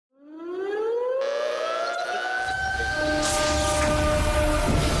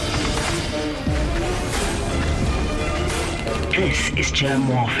This is Germ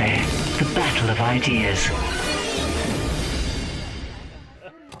Warfare, the battle of ideas.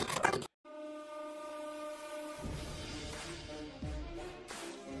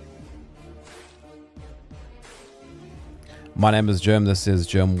 My name is Germ. This is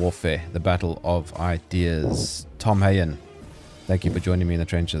Germ Warfare, the battle of ideas. Tom Hayen, thank you for joining me in the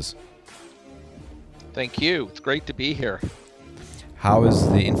trenches. Thank you. It's great to be here. How is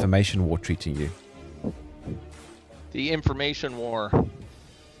the information war treating you? The information war.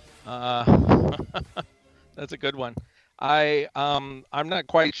 That's a good one. I'm not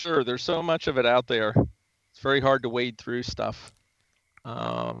quite sure. There's so much of it out there. It's very hard to wade through stuff.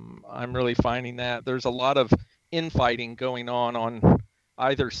 I'm really finding that there's a lot of infighting going on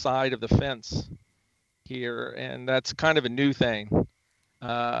either side of the fence here, and that's kind of a new thing.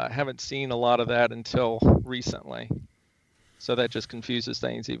 Haven't seen a lot of that until recently, so that just confuses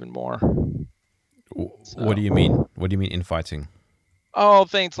things even more. So, what do you mean? What do you mean infighting? Oh,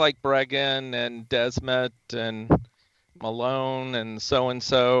 things like Bregan and Desmet and Malone and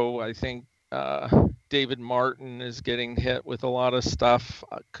so. I think David Martin is getting hit with a lot of stuff,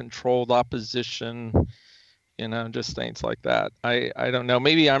 controlled opposition, just things like that. I don't know.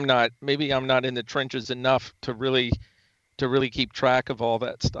 Maybe I'm not in the trenches enough to really keep track of all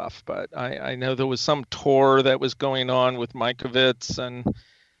that stuff. But I know there was some tour that was going on with Mikovits and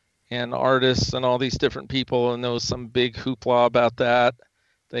artists and all these different people, and there was some big hoopla about that.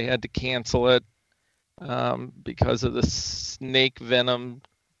 They had to cancel it because of the snake venom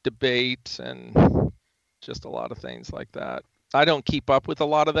debate and just a lot of things like that. I don't keep up with a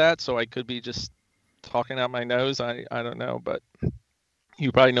lot of that, so I could be just talking out my nose. I don't know, but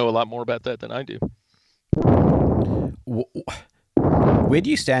you probably know a lot more about that than I do. Where do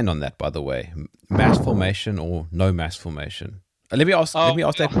you stand on that, by the way? Mass formation or no mass formation? Let me ask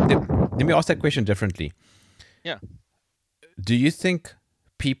that question differently. Yeah. Do you think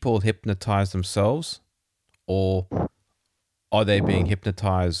people hypnotize themselves, or are they being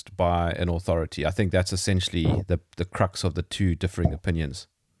hypnotized by an authority? I think that's essentially the crux of the two differing opinions.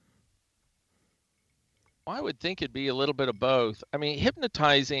 I would think it'd be a little bit of both. I mean,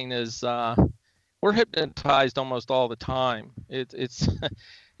 hypnotizing is we're hypnotized almost all the time. It's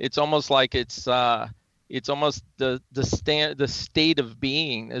almost like it's almost the state of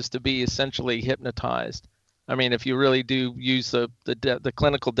being is to be essentially hypnotized. I mean, if you really do use the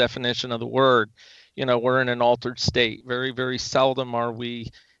clinical definition of the word, we're in an altered state. Very, very seldom are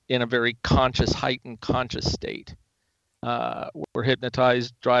we in a very heightened conscious state. We're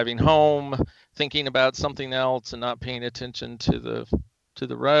hypnotized driving home, thinking about something else and not paying attention to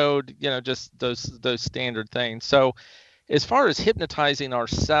the road, just those standard things. So as far as hypnotizing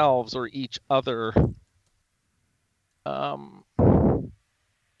ourselves or each other,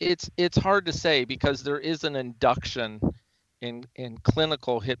 it's hard to say, because there is an induction in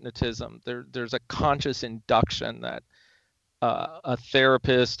clinical hypnotism. There's a conscious induction that a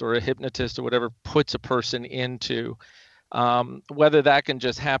therapist or a hypnotist or whatever puts a person into. Whether that can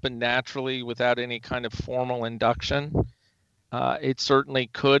just happen naturally without any kind of formal induction, it certainly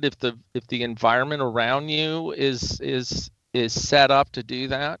could if the environment around you is set up to do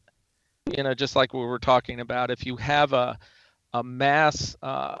that. Just like we were talking about, if you have a mass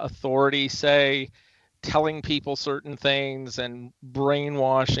authority, say, telling people certain things and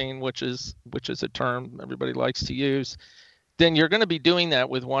brainwashing, which is a term everybody likes to use, then you're going to be doing that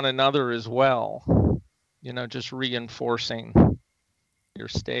with one another as well. Just reinforcing your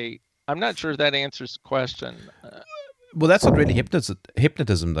state. I'm not sure if that answers the question. Well, that's not really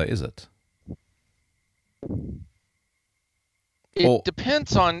hypnotism, though, is it? It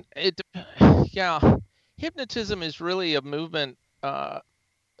depends on it. Yeah, hypnotism is really a movement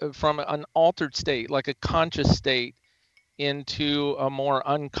from an altered state, like a conscious state, into a more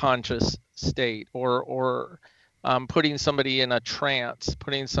unconscious state, or putting somebody in a trance,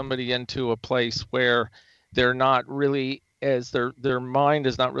 putting somebody into a place where they're not really, as their mind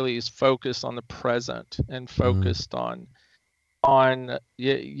is not really as focused on the present and focused on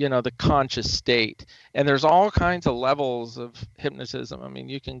the conscious state. And there's all kinds of levels of hypnotism. I mean,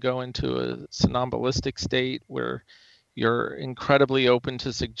 you can go into a somnambulistic state where you're incredibly open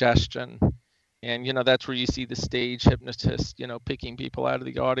to suggestion, and that's where you see the stage hypnotist picking people out of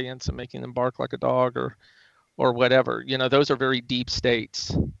the audience and making them bark like a dog or whatever. Those are very deep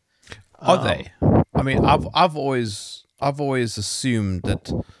states. Are they? I mean, I've always assumed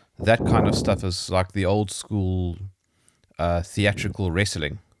that kind of stuff is like the old school theatrical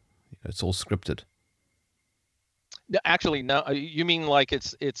wrestling. It's all scripted. Actually, no. You mean like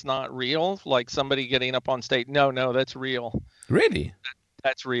it's not real? Like somebody getting up on stage? No, that's real. Really?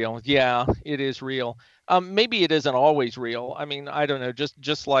 That's real. Yeah, it is real. Maybe it isn't always real. I mean, I don't know.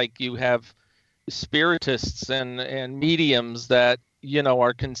 Just like you have spiritists and mediums that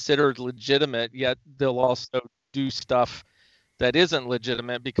are considered legitimate, yet they'll also do stuff that isn't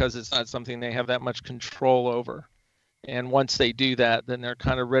legitimate because it's not something they have that much control over. And once they do that, then they're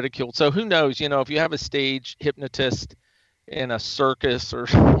kind of ridiculed. So who knows? If you have a stage hypnotist in a circus or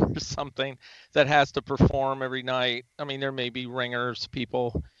something that has to perform every night. I mean, there may be ringers,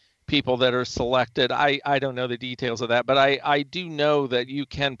 people that are selected. I don't know the details of that, but I do know that you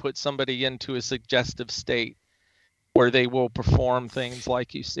can put somebody into a suggestive state where they will perform things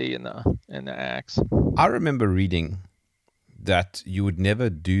like you see in the acts. I remember reading that you would never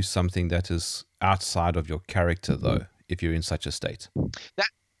do something that is outside of your character, though, if you're in such a state.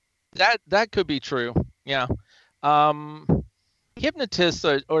 That could be true. Yeah. Hypnotists,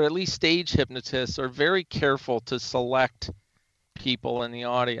 or at least stage hypnotists, are very careful to select people in the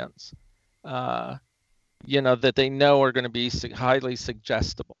audience, that they know are going to be highly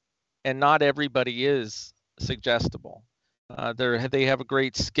suggestible. And not everybody is suggestible. They have a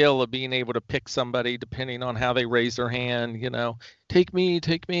great skill of being able to pick somebody depending on how they raise their hand, take me.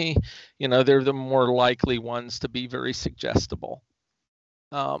 They're the more likely ones to be very suggestible.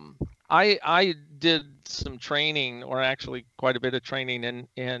 I did some training, or actually quite a bit of training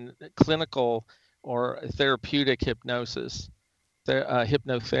in clinical or therapeutic hypnosis,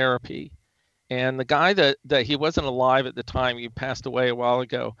 hypnotherapy. And the guy that he wasn't alive at the time, he passed away a while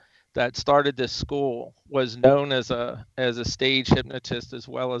ago, that started this school was known as a stage hypnotist as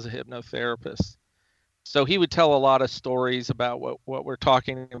well as a hypnotherapist. So he would tell a lot of stories about what we're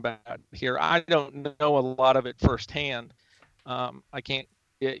talking about here. I don't know a lot of it firsthand. I can't.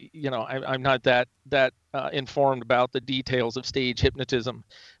 I'm not that informed about the details of stage hypnotism,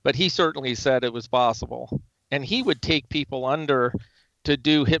 but he certainly said it was possible. And he would take people under to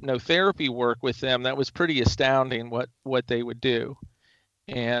do hypnotherapy work with them. That was pretty astounding what they would do,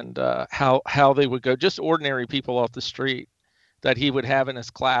 and how they would go, just ordinary people off the street that he would have in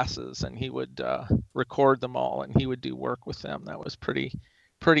his classes, and he would record them all, and he would do work with them. That was pretty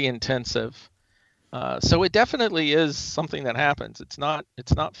intensive. So it definitely is something that happens. It's not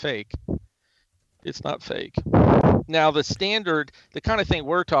fake. It's not fake. Now the kind of thing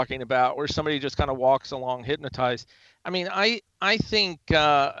we're talking about, where somebody just kind of walks along hypnotized. I mean, I think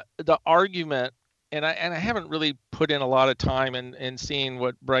the argument, and I haven't really put in a lot of time in seeing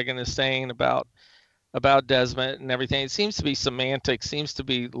what Bregan is saying about Desmet and everything. It seems to be semantic. Seems to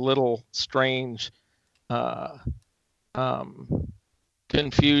be little strange.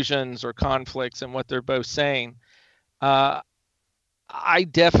 Confusions or conflicts in what they're both saying. I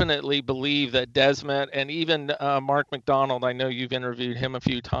definitely believe that Desmet, and even Mark McDonald, I know you've interviewed him a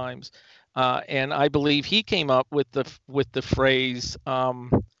few times, and I believe he came up with the phrase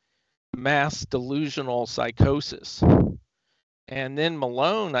mass delusional psychosis. And then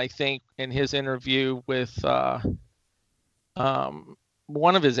Malone, I think, in his interview with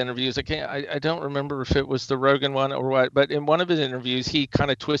one of his interviews, I don't remember if it was the Rogan one or what, but in one of his interviews, he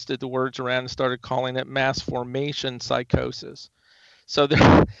kind of twisted the words around and started calling it mass formation psychosis. So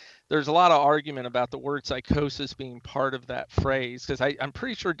there's a lot of argument about the word psychosis being part of that phrase, because I'm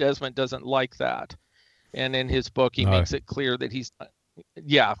pretty sure Desmet doesn't like that. And in his book, he makes it clear that he's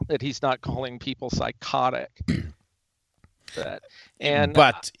not calling people psychotic. But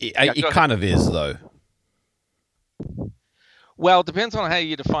it kind of is, though. Well, it depends on how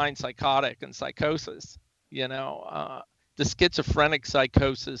you define psychotic and psychosis. The schizophrenic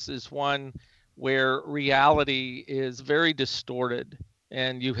psychosis is one where reality is very distorted,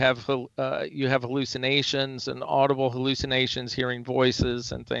 and you have hallucinations and audible hallucinations, hearing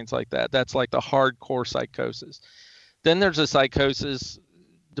voices and things like that. That's like the hardcore psychosis. Then there's a psychosis,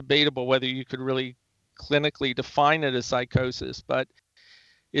 debatable whether you could really clinically define it as psychosis, but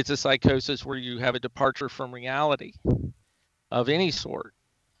it's a psychosis where you have a departure from reality of any sort.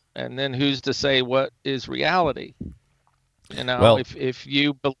 And then who's to say what is reality? Well, if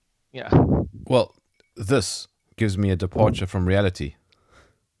you, yeah. Well, this gives me a departure from reality.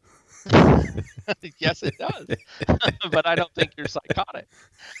 Yes, it does. But I don't think you're psychotic.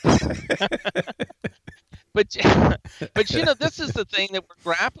 But this is the thing that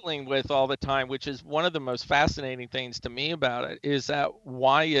we're grappling with all the time, which is one of the most fascinating things to me about it, is that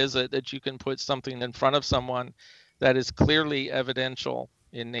why is it that you can put something in front of someone that is clearly evidential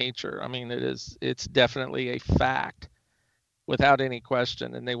in nature? I mean, it's definitely a fact without any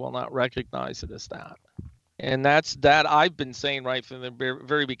question, and they will not recognize it as that. And that's that I've been saying right from the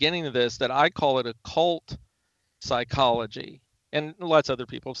very beginning of this, that I call it occult psychology. and lots of other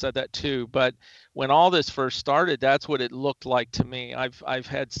people have said that too. But when all this first started, that's what it looked like to me. I've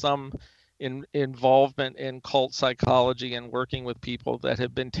had some involvement in cult psychology and working with people that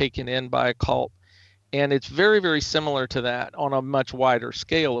have been taken in by a cult, and it's very, very similar to that on a much wider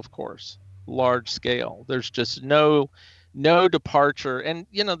scale, of course, large scale. There's just no departure. And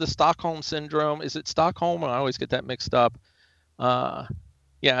the Stockholm syndrome, is it Stockholm? I always get that mixed up. Yeah,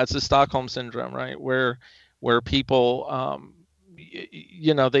 it's the Stockholm syndrome, right? Where people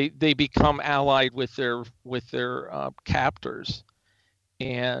they become allied with their captors,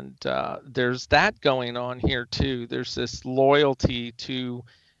 and there's that going on here too. There's this loyalty to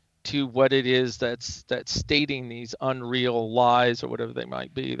what it is that's stating these unreal lies or whatever they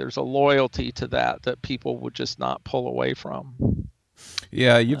might be. There's a loyalty to that people would just not pull away from.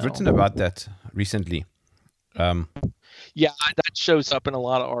 Yeah, you've written about that recently. Yeah, that shows up in a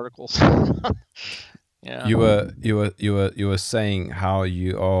lot of articles. Yeah. You were saying how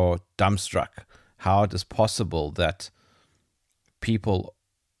you are dumbstruck, how it is possible that people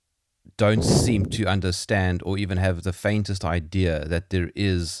don't seem to understand or even have the faintest idea that there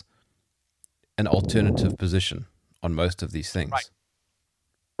is an alternative position on most of these things.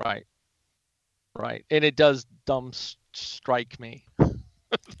 Right. And it does strike me.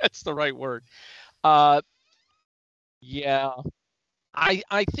 That's the right word. Yeah.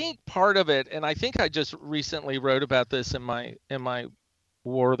 I think part of it, and I think I just recently wrote about this in my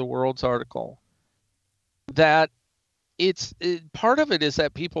War of the Worlds article, that part of it is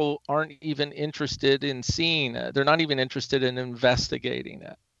that people aren't even interested in seeing it. They're not even interested in investigating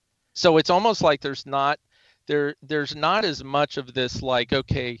it. So it's almost like there's not as much of this, like,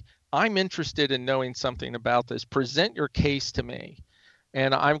 okay, I'm interested in knowing something about this. Present your case to me,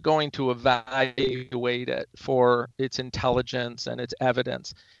 and I'm going to evaluate it for its intelligence and its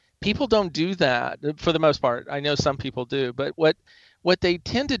evidence. People don't do that for the most part. I know some people do, but what they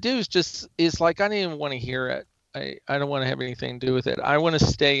tend to do is like, I don't even want to hear it. I don't want to have anything to do with it. I want to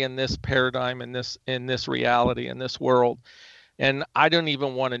stay in this paradigm, in this reality, in this world, and I don't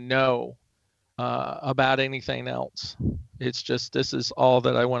even want to know about anything else. It's just, this is all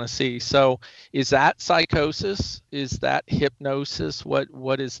that I want to see. So is that psychosis? Is that hypnosis?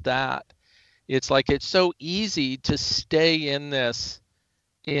 What is that? It's like, it's so easy to stay in this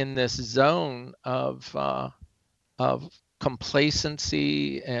zone of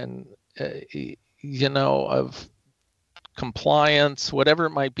complacency and of compliance, whatever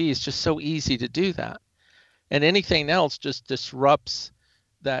it might be. It's just so easy to do that, and anything else just disrupts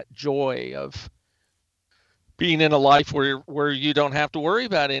that joy of being in a life where you don't have to worry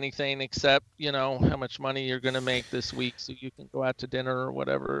about anything except how much money you're going to make this week so you can go out to dinner or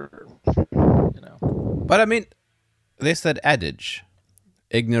whatever. But I mean, there's that adage,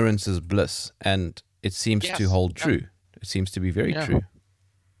 ignorance is bliss, and it seems to hold true. It seems to be very true.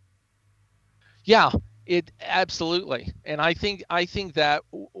 Yeah, it absolutely. And I think that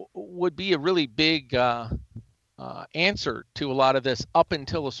would be a really big answer to a lot of this up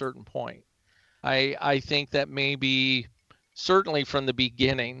until a certain point. I think that maybe, certainly from the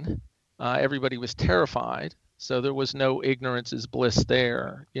beginning, everybody was terrified. So there was no ignorance is bliss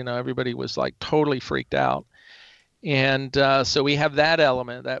there. Everybody was like totally freaked out. And so we have that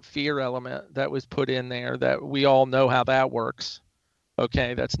element, that fear element that was put in there, that we all know how that works.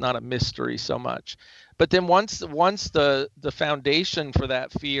 Okay, that's not a mystery so much. But then once the foundation for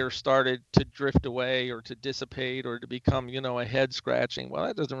that fear started to drift away or to dissipate or to become, a head scratching, well,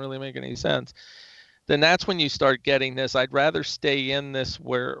 that doesn't really make any sense. Then that's when you start getting this, I'd rather stay in this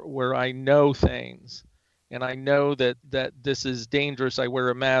where I know things, and I know that this is dangerous. I wear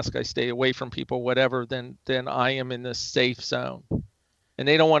a mask, I stay away from people, whatever, then I am in this safe zone. And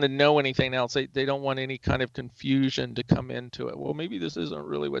they don't want to know anything else. They don't want any kind of confusion to come into it. Well, maybe this isn't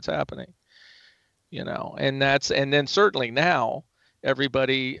really what's happening, and then certainly now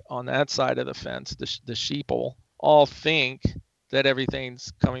everybody on that side of the fence, the sheeple, all think that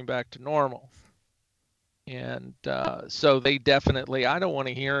everything's coming back to normal. And so they definitely, I don't want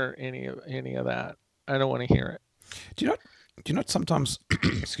to hear any of that. I don't want to hear it. Do you not sometimes,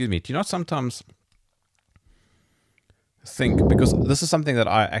 excuse me, do you not sometimes think, because this is something that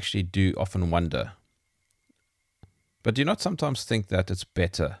I actually do often wonder, but do you not sometimes think that it's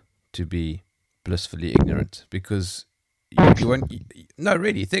better to be blissfully ignorant, because you won't, no,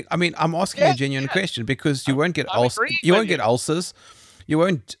 really think, I mean, I'm asking a genuine question, because you won't get ulcers, you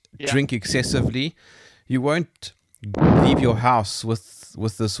won't drink excessively, you won't leave your house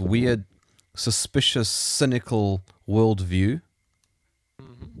with this weird, suspicious, cynical worldview.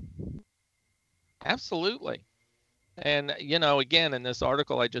 Mm-hmm. Absolutely. And again, in this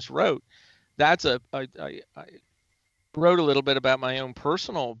article I just wrote, that's wrote a little bit about my own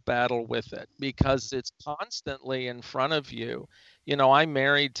personal battle with it because it's constantly in front of you. I'm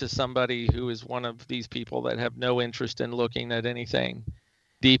married to somebody who is one of these people that have no interest in looking at anything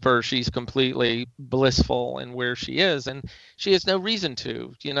deeper. She's completely blissful in where she is, and she has no reason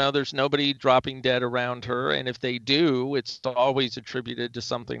to. There's nobody dropping dead around her, and if they do, it's always attributed to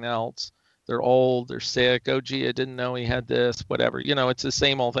something else. They're old, they're sick. Oh, gee, I didn't know he had this, whatever. It's the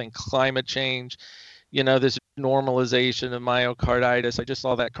same old thing. Climate change, this normalization of myocarditis. I just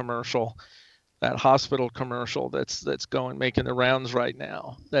saw that commercial, that hospital commercial that's making the rounds right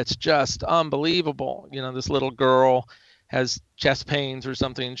now. That's just unbelievable. This little girl has chest pains or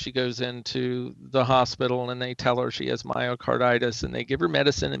something. She goes into the hospital and they tell her she has myocarditis, and they give her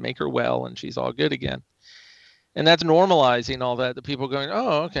medicine and make her well, and she's all good again. And that's normalizing all that. The people going,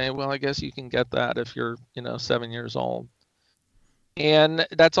 oh, okay, well, I guess you can get that if you're, 7 years old. And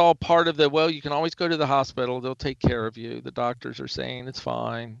that's all part of well, you can always go to the hospital. They'll take care of you. The doctors are saying it's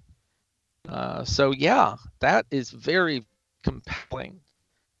fine. So yeah, that is very compelling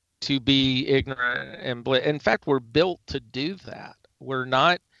to be ignorant and in fact, we're built to do that. We're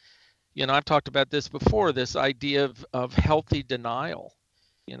not, I've talked about this before, this idea of healthy denial.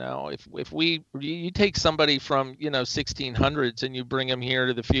 If you take somebody from 1600s and you bring them here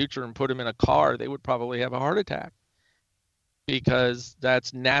to the future and put them in a car, they would probably have a heart attack because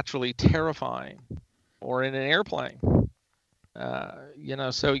that's naturally terrifying, or in an airplane.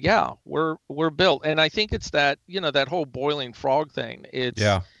 So yeah, we're built, and I think it's that that whole boiling frog thing.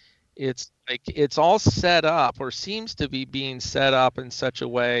 It's like it's all set up, or seems to be being set up in such a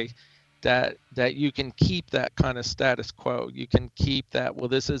way that you can keep that kind of status quo. You can keep that, well,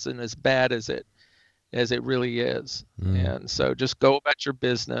 this isn't as bad as it really is. And so just go about your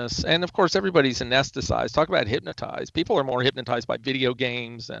business. And of course, everybody's anesthetized. Talk about hypnotized. People are more hypnotized by video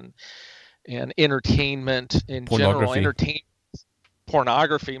games and entertainment in general.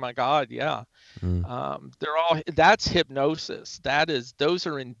 Pornography, my God, yeah. That's hypnosis. Those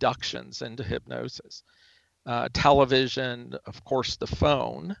are inductions into hypnosis. Television, of course, the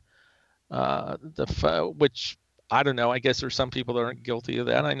phone, which I don't know. I guess there's some people that aren't guilty of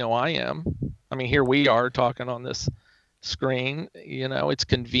that. I know I am. I mean, here we are talking on this screen. It's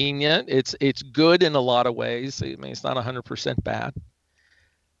convenient. It's good in a lot of ways. I mean, it's not 100% bad,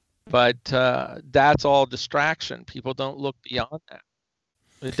 but that's all distraction. People don't look beyond that.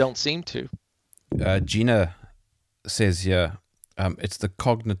 They don't seem to. Gina says here, it's the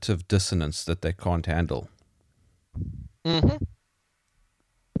cognitive dissonance that they can't handle. Mm-hmm.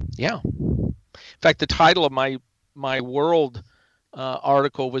 Yeah. In fact, the title of my World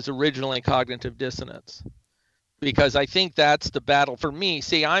article was originally Cognitive Dissonance, because I think that's the battle for me.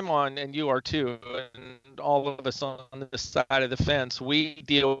 See, I'm on, and you are too, and all of us on this side of the fence, we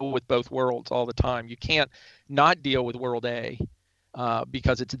deal with both worlds all the time. You can't not deal with World A.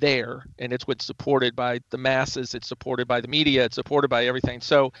 Because it's there, and it's what's supported by the masses, it's supported by the media, it's supported by everything.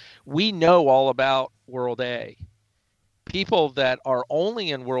 So we know all about World A. People that are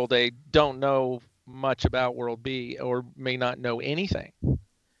only in World A don't know much about World B, or may not know anything.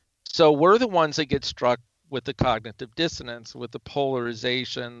 So we're the ones that get struck with the cognitive dissonance, with the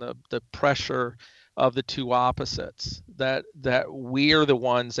polarization, the pressure of the two opposites, that we're the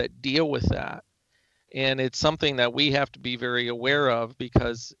ones that deal with that. And it's something that we have to be very aware of,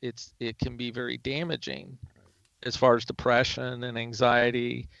 because it can be very damaging as far as depression and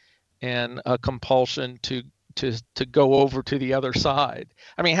anxiety and a compulsion to go over to the other side.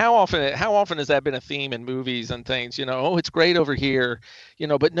 I mean, how often has that been a theme in movies and things? Oh, it's great over here,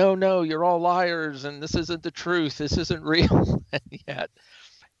 but no, you're all liars, and this isn't the truth. This isn't real. And yet,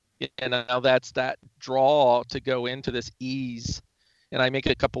 that's that draw to go into this ease. And I make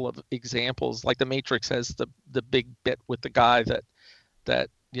a couple of examples, like The Matrix has the big bit with the guy that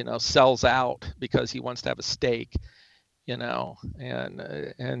sells out because he wants to have a steak, and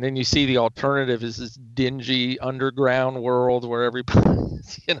then you see the alternative is this dingy underground world where everybody,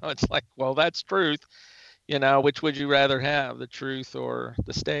 it's like, well, that's truth, which would you rather have, the truth or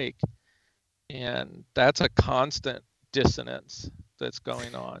the steak? And that's a constant dissonance that's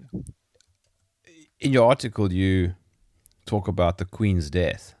going on. In your article, you talk about the Queen's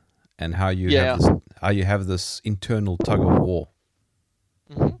death and how you have this internal tug of war.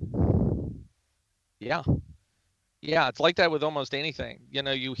 Mm-hmm. Yeah, it's like that with almost anything.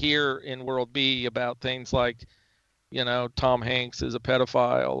 You hear in World B about things like, Tom Hanks is a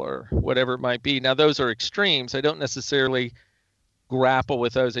pedophile or whatever it might be. Now, those are extremes. I don't necessarily grapple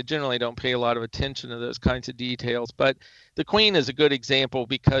with those. I generally don't pay a lot of attention to those kinds of details. But the Queen is a good example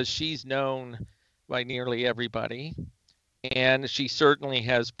because she's known by nearly everybody. And she certainly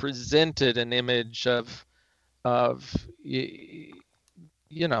has presented an image of of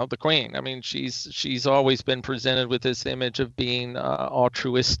the queen. I mean, she's always been presented with this image of being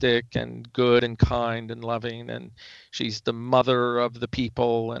altruistic and good and kind and loving, and she's the mother of the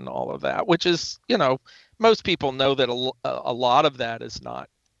people and all of that, which is, most people know that a lot of that is not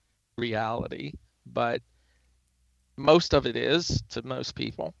reality, but most of it is to most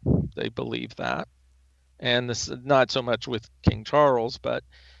people. They believe that. And this not so much with King Charles, but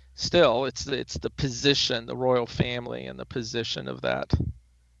still it's the position, the royal family, and the position of that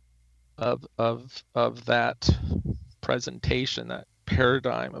of that presentation, that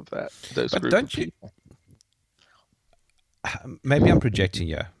paradigm of those But group don't of you? people. Maybe I'm projecting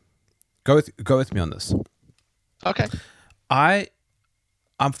here. Go with me on this. Okay.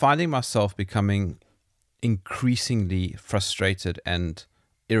 I'm finding myself becoming increasingly frustrated and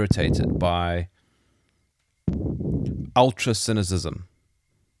irritated by ultra cynicism.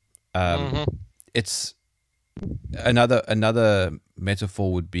 It's another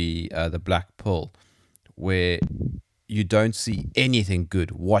metaphor would be the black pearl, where you don't see anything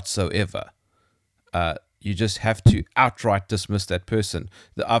good whatsoever. You just have to outright dismiss that person.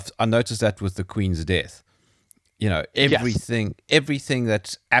 I noticed that with the Queen's death. Everything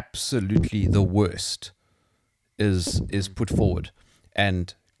that's absolutely the worst is put forward,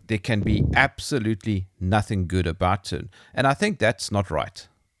 and there can be absolutely nothing good about it. And I think that's not right.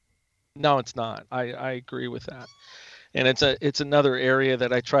 No, it's not. I agree with that. And it's another area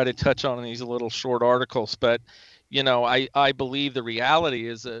that I try to touch on in these little short articles. But, I believe the reality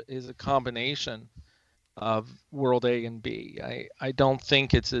is a combination of world A and B. I don't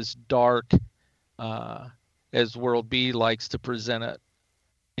think it's as dark as world B likes to present it.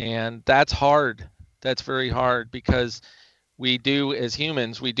 And that's hard. That's very hard, because we do, as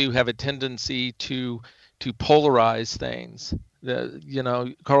humans, we do have a tendency to polarize things.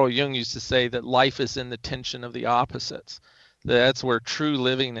 Carl Jung used to say that life is in the tension of the opposites. That's where true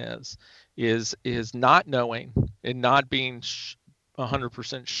living is not knowing and not being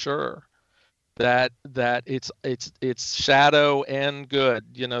 100% sure that it's shadow and good.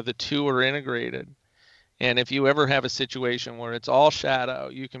 The two are integrated. And if you ever have a situation where it's all shadow,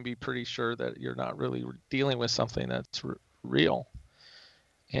 you can be pretty sure that you're not really dealing with something that's real.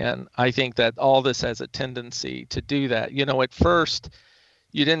 And I think that all this has a tendency to do that. At first,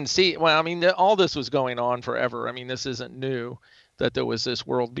 you didn't see. Well, I mean, all this was going on forever. I mean, this isn't new that there was this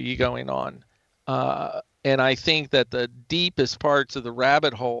world B going on. And I think that the deepest parts of the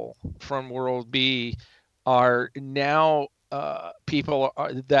rabbit hole from world B are now people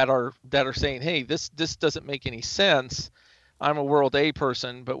that are saying, hey, this doesn't make any sense. I'm a world A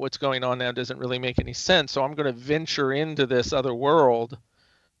person, but what's going on now doesn't really make any sense. So I'm going to venture into this other world,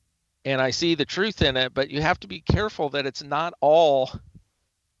 and I see the truth in it. But you have to be careful that it's not all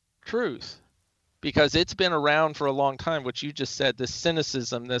truth, because it's been around for a long time. What you just said, this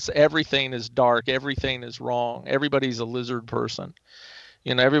cynicism, this everything is dark, everything is wrong, everybody's a lizard person,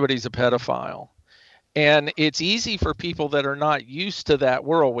 everybody's a pedophile. And it's easy for people that are not used to that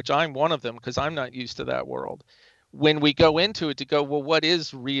world, which I'm one of them, because I'm not used to that world. When we go into it, to go, well, what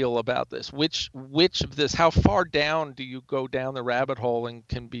is real about this? Which of this? How far down do you go down the rabbit hole and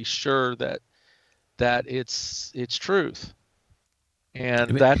can be sure that it's truth?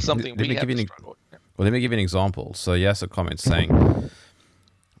 And that's something we have to struggle with. Well, let me give you an example. So yes, a comment saying,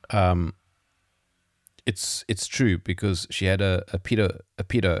 it's true because she had a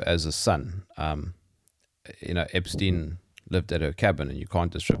pedo as a son. Epstein lived at her cabin, and you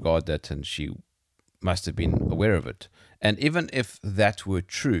can't disregard that, and she must have been aware of it. And even if that were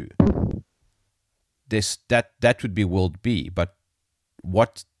true, that would be world B. But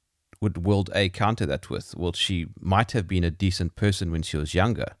what would world A counter that with? Well, she might have been a decent person when she was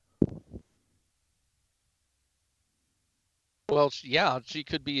younger. Well, yeah, she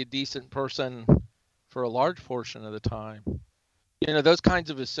could be a decent person for a large portion of the time. Those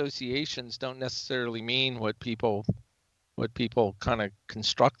kinds of associations don't necessarily mean what people kind of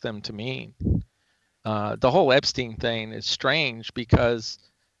construct them to mean. The whole Epstein thing is strange because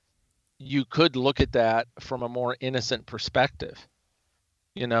you could look at that from a more innocent perspective.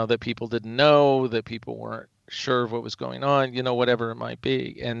 That people didn't know, that people weren't sure of what was going on, whatever it might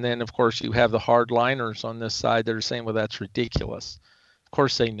be. And then, of course, you have the hardliners on this side that are saying, well, that's ridiculous. Of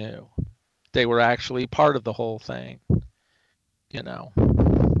course they knew. They were actually part of the whole thing.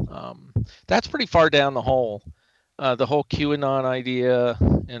 That's pretty far down the hole. The whole QAnon idea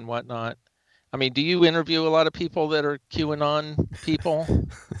and whatnot. I mean, do you interview a lot of people that are QAnon people?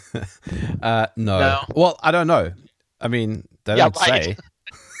 No. Well, I don't know. I mean, they don't say.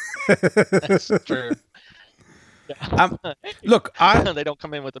 That's true. Look, They don't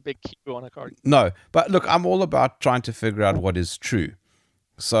come in with a big Q on a card. no, but look, I'm all about trying to figure out what is true.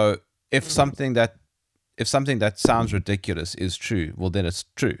 So if something that sounds ridiculous is true, well, then it's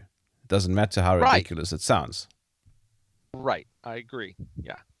true. It doesn't matter how Right. ridiculous it sounds. Right. I agree.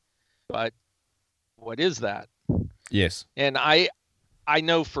 Yeah. But what is that? Yes. And I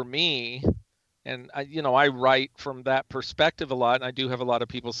know for me, and I write from that perspective a lot, and I do have a lot of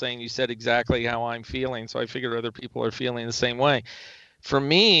people saying you said exactly how I'm feeling, so I figure other people are feeling the same way. For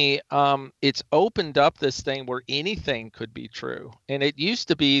me, it's opened up this thing where anything could be true. And it used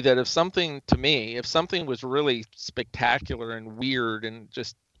to be that if something was really spectacular and weird and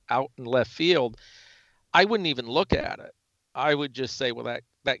just out in left field, I wouldn't even look at it. I would just say, well,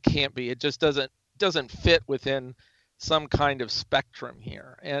 that can't be. It just doesn't fit within some kind of spectrum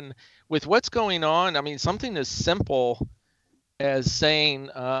here. And with what's going on, I mean, something as simple as saying,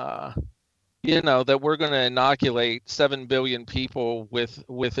 that we're going to inoculate 7 billion people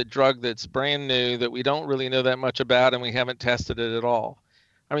with a drug that's brand new that we don't really know that much about and we haven't tested it at all.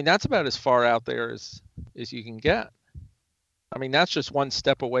 I mean, that's about as far out there as you can get. I mean, that's just one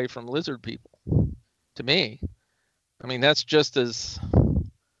step away from lizard people, to me. I mean, that's just as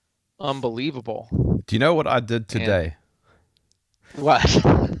unbelievable. Do you know what I did today? What?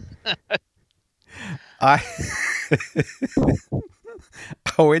 I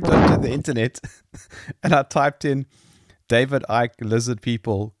went onto the internet and I typed in David Icke lizard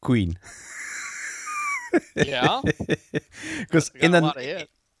people queen. Yeah. Because in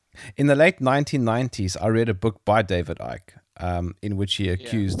the late 1990s, I read a book by David Icke in which he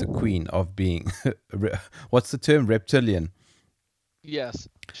accused the queen of being, what's the term, reptilian. Yes,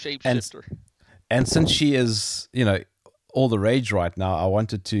 shapeshifter. And since she is, all the rage right now, I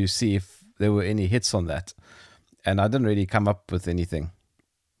wanted to see if there were any hits on that. And I didn't really come up with anything.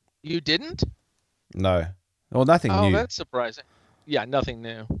 You didn't? No. Well, nothing new. Oh, that's surprising. Yeah, nothing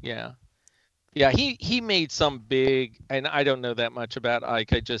new. Yeah. Yeah, he made some big, and I don't know that much about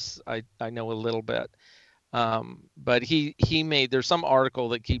Ike. I know a little bit. But he made, there's some article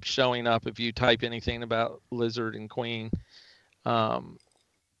that keeps showing up if you type anything about lizard and queen,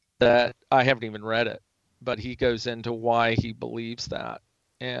 that I haven't even read it, but he goes into why he believes that.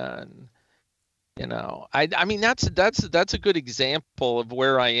 And I mean, that's a good example of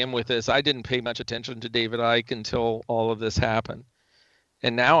where I am with this. I didn't pay much attention to David Icke until all of this happened.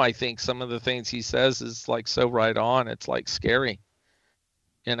 And now I think some of the things he says is like so right on. It's like scary,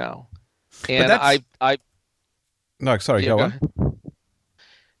 And no, sorry, go on.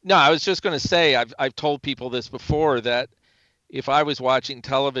 No, I was just going to say, I've told people this before, that if I was watching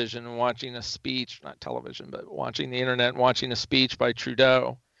television and watching a speech, not television, but watching the internet and watching a speech by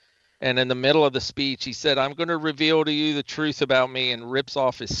Trudeau, and in the middle of the speech, he said, "I'm going to reveal to you the truth about me," and rips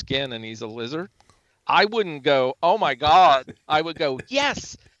off his skin and he's a lizard, I wouldn't go, "Oh my God." I would go,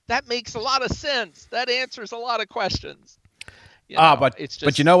 "Yes, that makes a lot of sense. That answers a lot of questions."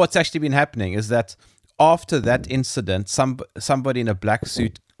 But you know what's actually been happening is that after that incident, somebody in a black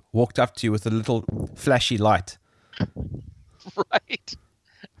suit walked up to you with a little flashy light. Right.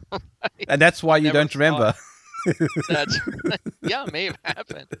 And that's why you don't remember. Yeah, it may have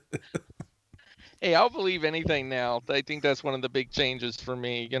happened. Hey, I'll believe anything now. I think that's one of the big changes for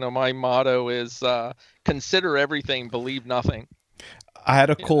me. My motto is consider everything, believe nothing. I had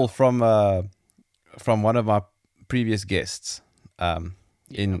a call from one of my previous guests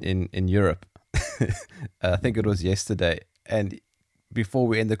in Europe. I think it was yesterday. And before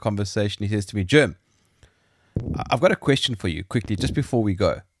we end the conversation, he says to me, "Jim, I've got a question for you quickly, just before we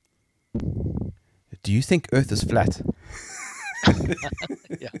go. Do you think Earth is flat?"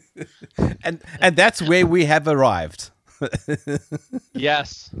 Yeah. And that's where we have arrived.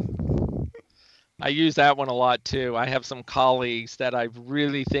 Yes. I use that one a lot too. I have some colleagues that I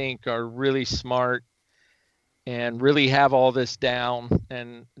really think are really smart and really have all this down.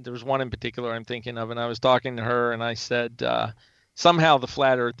 And there's one in particular I'm thinking of, and I was talking to her and I said, somehow the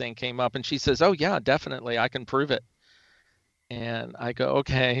flat earth thing came up, and she says, "Oh yeah, definitely. I can prove it." And I go,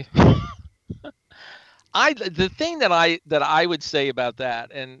 "Okay." The thing that I would say about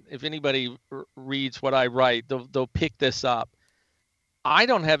that, and if anybody reads what I write, they'll pick this up. I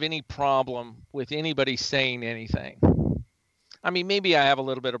don't have any problem with anybody saying anything. I mean, maybe I have a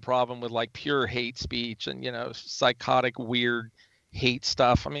little bit of problem with like pure hate speech and, psychotic, weird hate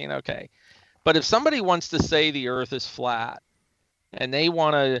stuff. I mean, okay. But if somebody wants to say the earth is flat and they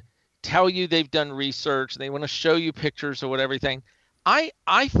want to tell you they've done research, they want to show you pictures or whatever,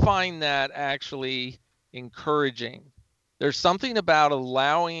 I find that actually encouraging. There's something about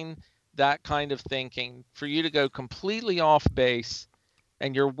allowing that kind of thinking for you to go completely off base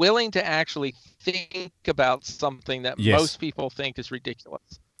and you're willing to actually think about something that Yes. most people think is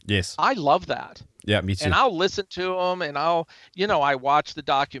ridiculous. Yes. I love that. Yeah, me too. And I'll listen to them, and I watch the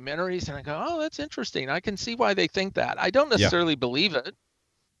documentaries and I go, oh, that's interesting. I can see why they think that. I don't necessarily believe it,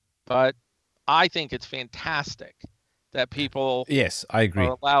 but I think it's fantastic that people Yes, I agree.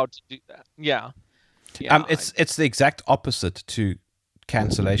 are allowed to do that. Yeah. Yeah. It's the exact opposite to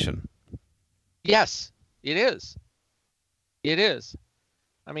cancellation. Yes, it is. It is.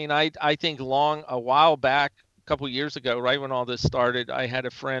 I mean, I think a while back, a couple of years ago, right when all this started, I had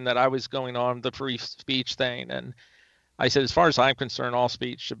a friend that I was going on the free speech thing, and I said, as far as I'm concerned, all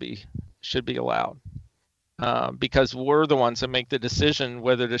speech should be allowed, because we're the ones that make the decision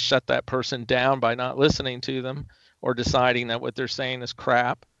whether to shut that person down by not listening to them or deciding that what they're saying is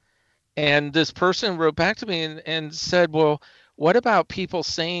crap. And this person wrote back to me and said, well, what about people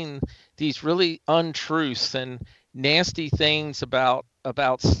saying these really untruths and nasty things about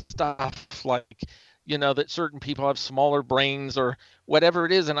stuff like, that certain people have smaller brains or whatever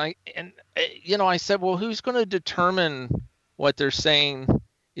it is. And I said, well, who's going to determine what they're saying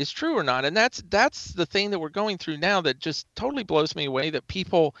is true or not? And that's the thing that we're going through now that just totally blows me away, that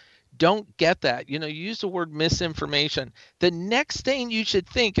people don't get that. You use the word misinformation. The next thing you should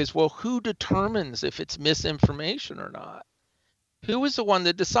think is, well, who determines if it's misinformation or not? Who is the one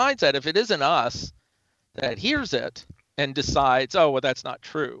that decides that? If it isn't us that hears it and decides, oh, well, that's not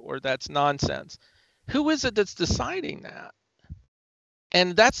true or that's nonsense, who is it that's deciding that?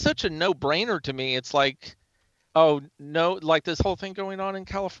 And that's such a no-brainer to me. It's like, oh, no, like this whole thing going on in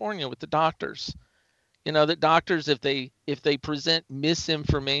California with the doctors. That doctors, if they present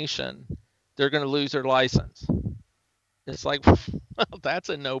misinformation, they're going to lose their license. It's like, well, that's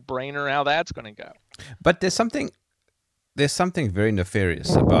a no-brainer how that's going to go. But there's something very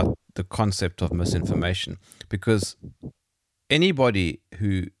nefarious about the concept of misinformation, because anybody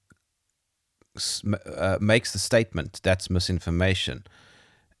who makes the statement that's misinformation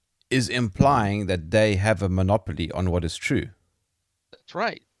is implying that they have a monopoly on what is true. That's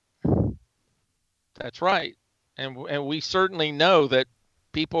right. That's right. And we certainly know that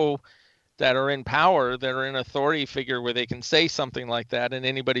people that are in power, that are in authority figure where they can say something like that and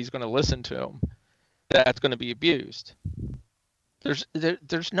anybody's going to listen to them, that's going to be abused.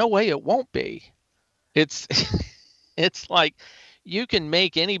 There's no way it won't be. It's it's like you can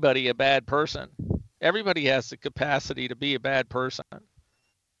make anybody a bad person. Everybody has the capacity to be a bad person.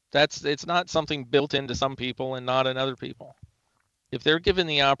 It's not something built into some people and not in other people. If they're given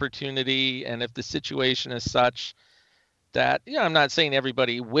the opportunity, and if the situation is such that, I'm not saying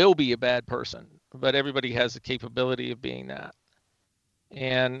everybody will be a bad person, but everybody has the capability of being that.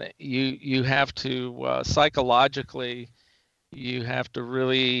 And you have to psychologically, you have to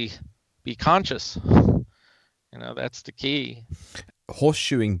really be conscious. That's the key.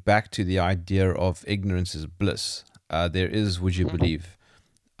 Horseshoeing back to the idea of ignorance is bliss, there is, would you believe,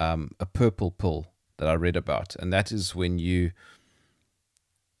 a purple pill that I read about, and that is when you've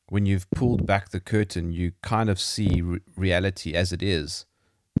pulled back the curtain, you kind of see reality as it is,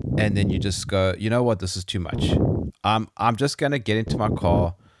 and then you just go, you know what, this is too much. I'm just going to get into my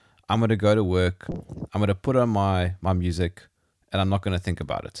car, I'm going to go to work, I'm going to put on my music, and I'm not going to think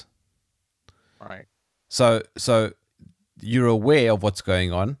about it. Right. So you're aware of what's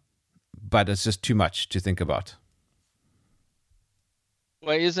going on, but it's just too much to think about.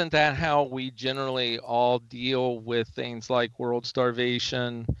 Well, isn't that how we generally all deal with things like world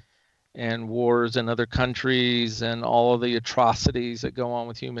starvation and wars in other countries and all of the atrocities that go on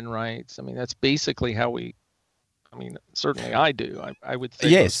with human rights? I mean, that's basically how certainly I do. I would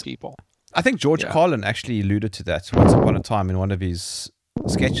think most people. I think George Carlin actually alluded to that once upon a time in one of his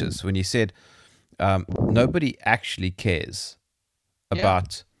sketches when he said, nobody actually cares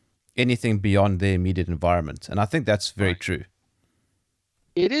about anything beyond their immediate environment. And I think that's very true.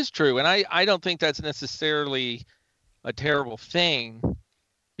 It is true. And I don't think that's necessarily a terrible thing,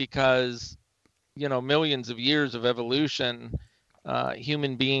 because, millions of years of evolution,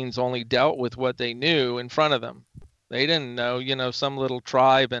 human beings only dealt with what they knew in front of them. They didn't know, some little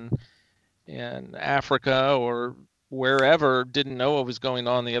tribe in Africa or wherever didn't know what was going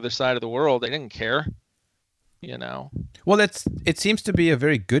on the other side of the world. They didn't care, Well, it seems to be a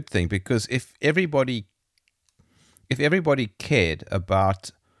very good thing, because if everybody cared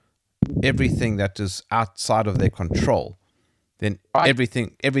about everything that is outside of their control, then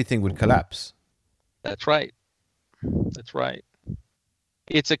everything would collapse. That's right. That's right.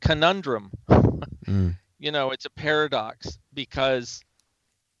 It's a conundrum. It's a paradox, because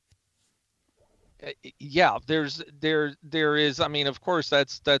there is, of course,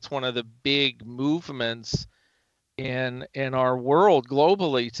 that's one of the big movements in our world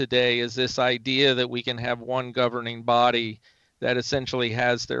globally today is this idea that we can have one governing body that essentially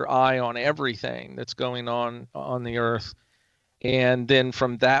has their eye on everything that's going on the earth, and then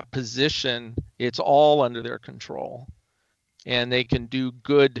from that position it's all under their control and they can do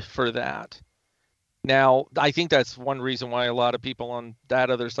good for that. Now, I think that's one reason why a lot of people on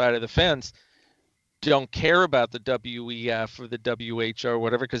that other side of the fence don't care about the WEF or the WHO or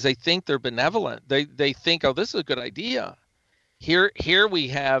whatever, because they think they're benevolent. They think, oh, this is a good idea. Here we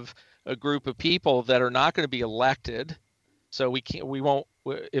have a group of people that are not going to be elected, so we won't,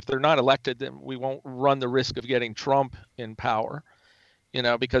 if they're not elected, then we won't run the risk of getting Trump in power,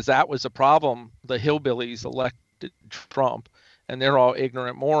 because that was a problem. The hillbillies elected Trump, and they're all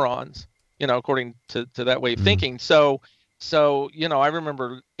ignorant morons, according to that way of thinking. So, I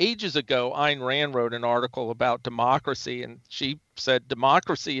remember ages ago, Ayn Rand wrote an article about democracy, and she said,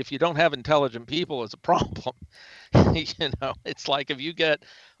 democracy, if you don't have intelligent people, is a problem. It's like if you get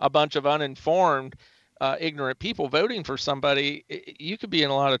a bunch of uninformed, ignorant people voting for somebody, you could be in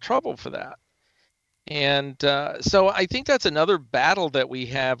a lot of trouble for that. And so I think that's another battle that we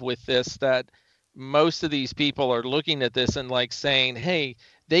have with this, that most of these people are looking at this and like saying, hey,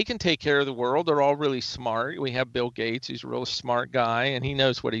 they can take care of the world. They're all really smart. We have Bill Gates, who's a real smart guy, and he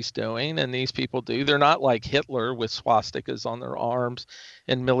knows what he's doing. And these people do. They're not like Hitler with swastikas on their arms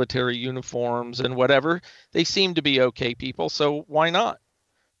and military uniforms and whatever. They seem to be okay people. So why not?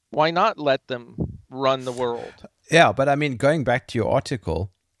 Why not let them run the world? Yeah, but I mean, going back to your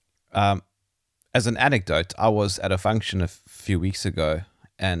article, as an anecdote, I was at a function a few weeks ago,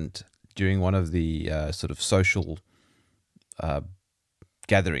 and during one of the sort of social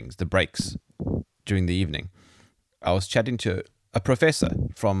gatherings, the breaks during the evening, I was chatting to a professor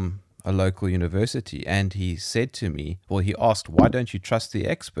from a local university, and he said to me, he asked, why don't you trust the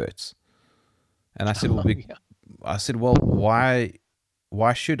experts? And I said, well,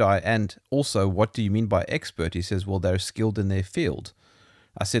 why should I? And also, what do you mean by expert? He says, well, they're skilled in their field.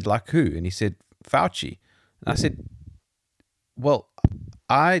 I said, like who? And he said, Fauci. And I said, well,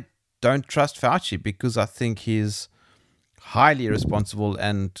 I don't trust Fauci because I think he's highly irresponsible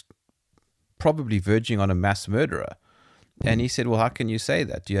and probably verging on a mass murderer. And he said, well, how can you say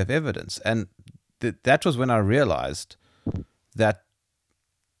that? Do you have evidence? And that was when I realized that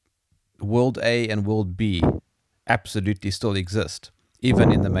World A and World B absolutely still exist,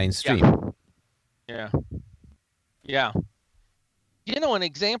 even in the mainstream. Yeah. An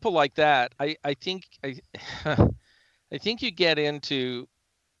example like that, I think I think you get into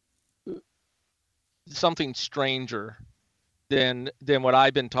something stranger than what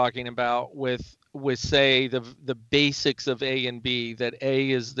I've been talking about with say the basics of A and B, that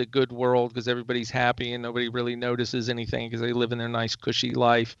A is the good world because everybody's happy and nobody really notices anything because they live in their nice cushy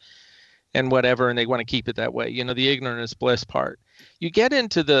life and whatever, and they want to keep it that way. The ignorant is bliss part. You get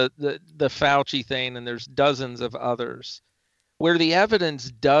into the Fauci thing, and there's dozens of others where the evidence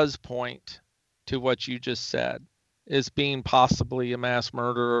does point to what you just said as being possibly a mass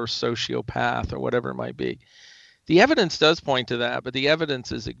murderer or sociopath or whatever it might be. The evidence does point to that, but the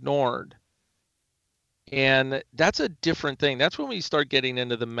evidence is ignored. And that's a different thing. That's when we start getting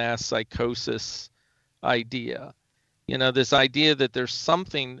into the mass psychosis idea. This idea that there's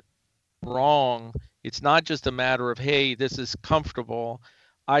something wrong. It's not just a matter of, hey, this is comfortable.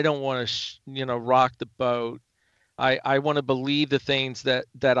 I don't want to, rock the boat. I want to believe the things that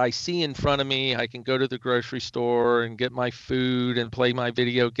I see in front of me. I can go to the grocery store and get my food and play my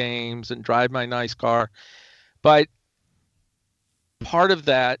video games and drive my nice car. But part of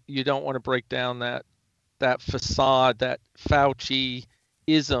that, you don't want to break down that facade, that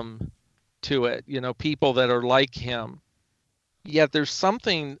Fauci-ism to it, people that are like him. Yet there's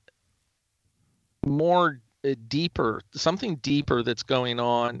something more deeper, something deeper that's going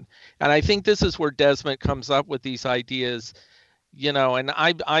on. And I think this is where Desmond comes up with these ideas, and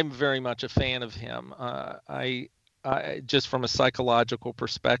I'm very much a fan of him. I just from a psychological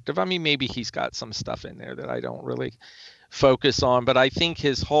perspective, I mean, maybe he's got some stuff in there that I don't really focus on, but I think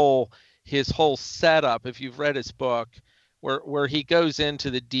his whole setup, if you've read his book, where he goes into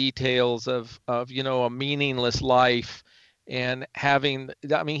the details of a meaningless life, and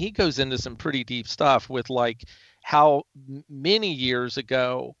he goes into some pretty deep stuff with like how many years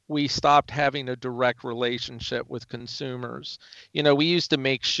ago we stopped having a direct relationship with consumers. We used to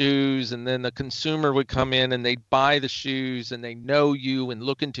make shoes, and then the consumer would come in and they'd buy the shoes, and they know you and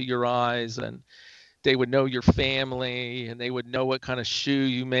look into your eyes, and they would know your family, and they would know what kind of shoe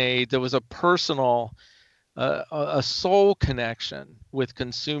you made. There was a personal, a soul connection with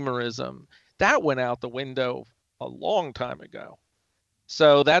consumerism. That went out the window a long time ago.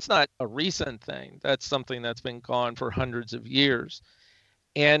 So that's not a recent thing. That's something that's been gone for hundreds of years.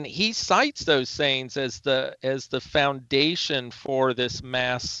 And he cites those sayings as the foundation for this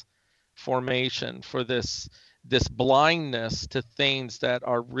mass formation, for this blindness to things that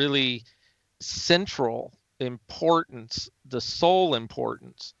are really central importance, the sole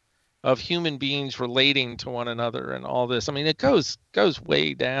importance of human beings relating to one another and all this. I mean, it goes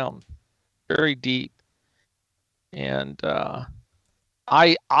way down, very deep. And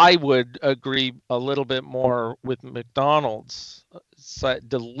I would agree a little bit more with McDonald's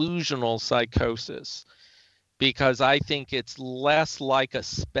delusional psychosis, because I think it's less like a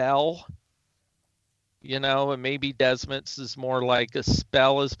spell, and maybe Desmond's is more like a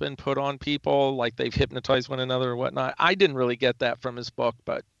spell has been put on people, like they've hypnotized one another or whatnot. I didn't really get that from his book,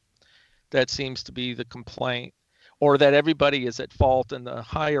 but that seems to be the complaint, or that everybody is at fault and the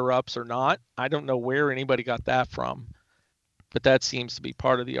higher ups are not. I don't know where anybody got that from, but that seems to be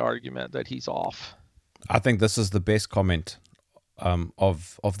part of the argument, that he's off. I think this is the best comment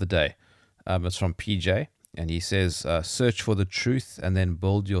of the day. It's from PJ, and he says, search for the truth and then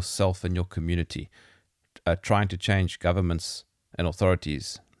build yourself and your community. Trying to change governments and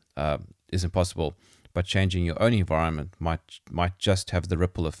authorities is impossible, but changing your own environment might just have the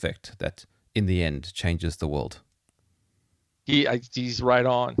ripple effect that in the end changes the world. He's right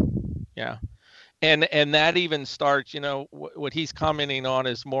on. Yeah. And that even starts, what he's commenting on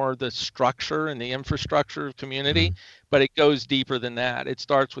is more the structure and the infrastructure of community, but it goes deeper than that. It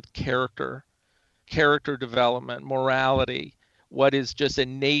starts with character development, morality, what is just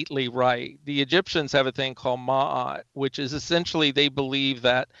innately right. The Egyptians have a thing called ma'at, which is essentially they believe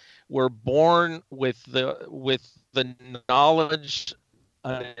that we're born with the knowledge,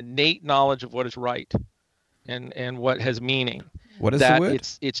 innate knowledge of what is right and what has meaning. What is that the word?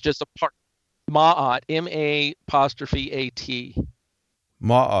 It's just a part. Ma'at, M-A'-T.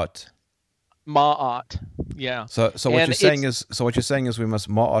 Ma'at, yeah. So what you're saying is we must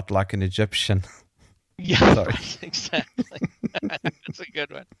ma'at like an Egyptian. Yeah, right, exactly. That's a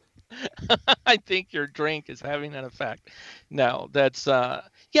good one. I think your drink is having an effect. No, that's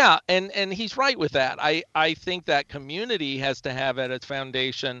yeah, and he's right with that. I think that community has to have at its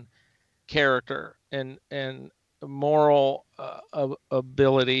foundation character and moral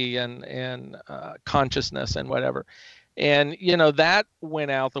ability and consciousness and whatever. And that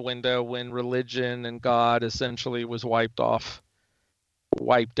went out the window when religion and God essentially was wiped out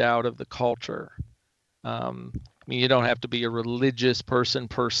of the culture. I mean, you don't have to be a religious person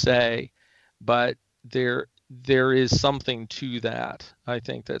per se, but there is something to that. I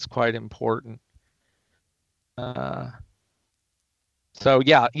think that's quite important. So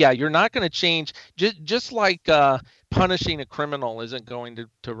yeah, you're not going to change. Just like punishing a criminal isn't going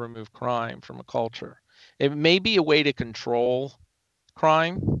to remove crime from a culture. It may be a way to control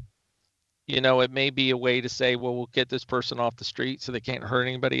crime. It may be a way to say, well, we'll get this person off the street so they can't hurt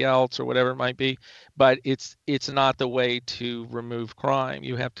anybody else or whatever it might be. But it's not the way to remove crime.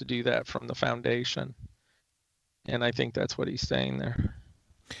 You have to do that from the foundation. And I think that's what he's saying there.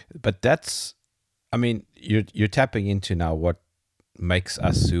 But that's, I mean, you're tapping into now what makes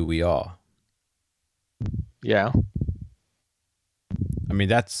us who we are. Yeah. I mean,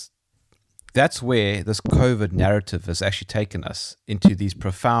 that's where this COVID narrative has actually taken us, into these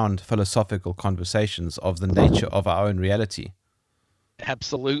profound philosophical conversations of the nature of our own reality.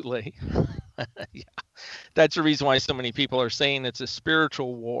 Absolutely. Yeah. That's the reason why so many people are saying it's a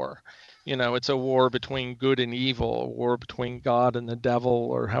spiritual war. It's a war between good and evil, a war between God and the devil,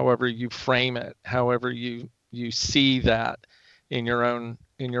 or however you frame it, however you see that in your own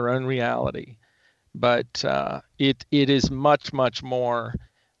reality. But it is much, much more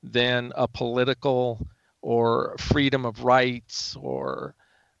than a political or freedom of rights or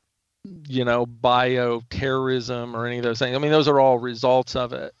bioterrorism or any of those things. I mean, those are all results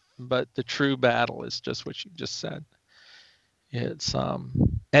of it, but the true battle is just what you just said. It's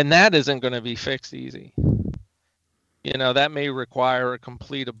and that isn't going to be fixed easy. That may require a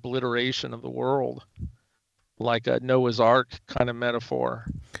complete obliteration of the world, like a Noah's Ark kind of metaphor,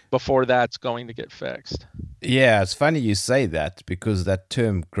 before that's going to get fixed. Yeah, it's funny you say that, because that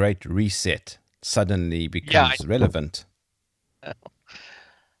term Great Reset suddenly becomes relevant.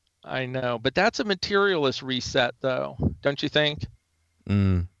 I know, but that's a materialist reset, though, don't you think?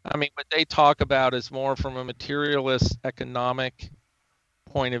 I mean, what they talk about is more from a materialist economic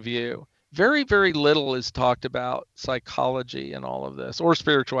point of view. Very, very little is talked about psychology and all of this, or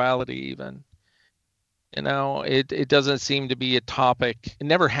spirituality even. It doesn't seem to be a topic. It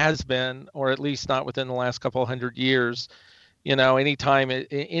never has been, or at least not within the last couple 100 years. Anytime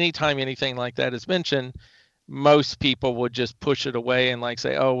anything like that is mentioned, most people would just push it away and like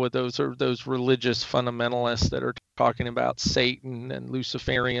say, oh, well, those are those religious fundamentalists that are talking about Satan and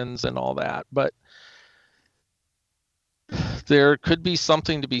Luciferians and all that. But there could be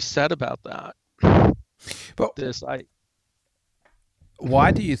something to be said about that. But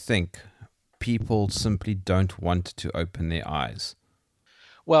why do you think people simply don't want to open their eyes?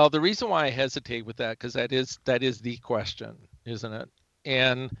 Well, the reason why I hesitate with that, because that is the question, isn't it?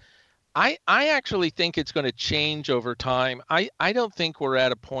 And I actually think it's going to change over time. I don't think we're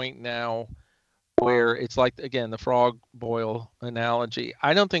at a point now where it's like, again, the frog boil analogy.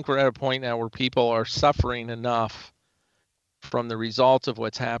 I don't think we're at a point now where people are suffering enough from the results of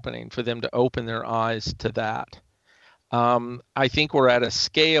what's happening for them to open their eyes to that. I think we're at a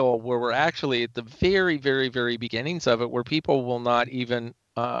scale where we're actually at the very, very, very beginnings of it, where people will not even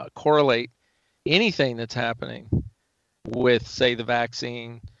correlate anything that's happening with, say, the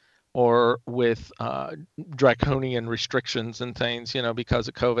vaccine or with draconian restrictions and things, because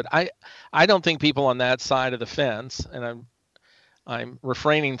of COVID. I don't think people on that side of the fence, and I'm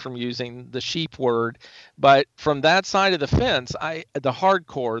refraining from using the sheep word, but from that side of the fence, the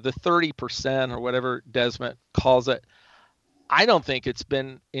hardcore, the 30% or whatever Desmet calls it, I don't think it's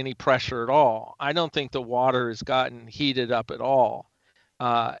been any pressure at all. I don't think the water has gotten heated up at all.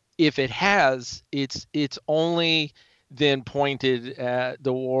 If it has, it's only then pointed at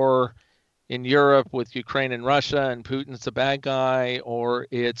the war in Europe with Ukraine and Russia and Putin's a bad guy, or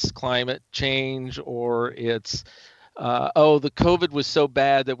it's climate change, or it's the COVID was so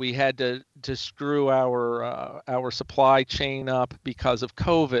bad that we had to screw our supply chain up because of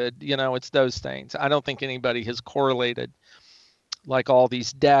COVID. It's those things. I don't think anybody has correlated like all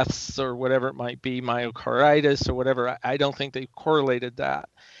these deaths or whatever it might be, myocarditis or whatever. I don't think they've correlated that.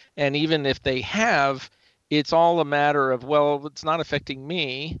 And even if they have, it's all a matter of, well, it's not affecting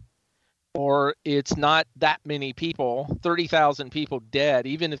me, or it's not that many people, 30,000 people dead.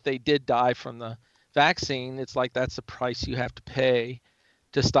 Even if they did die from the vaccine, it's like that's the price you have to pay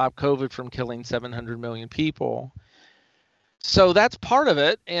to stop COVID from killing 700 million people. So that's part of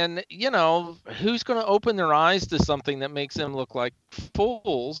it. And, who's going to open their eyes to something that makes them look like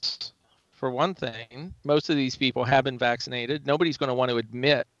fools, for one thing? Most of these people have been vaccinated. Nobody's going to want to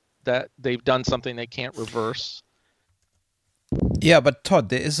admit that they've done something they can't reverse. Yeah, but Todd,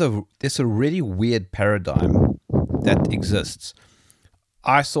 there's a really weird paradigm that exists.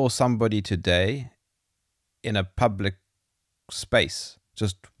 I saw somebody today in a public space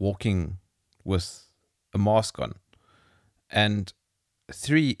just walking with a mask on. And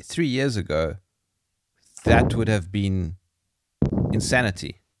three years ago, that would have been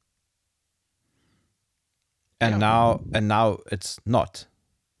insanity. And now it's not.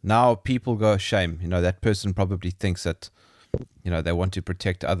 Now people go, shame. That person probably thinks that, they want to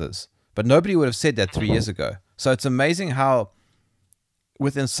protect others. But nobody would have said that 3 years ago. So it's amazing how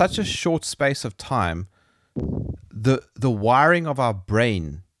within such a short space of time, the wiring of our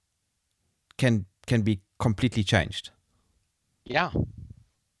brain can be completely changed. Yeah.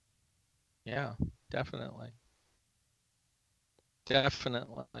 Yeah, definitely.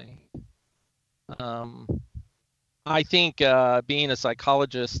 Definitely. I think being a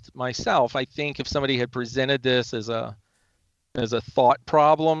psychologist myself, I think if somebody had presented this as a thought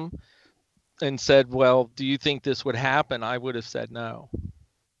problem and said, well, do you think this would happen? I would have said no.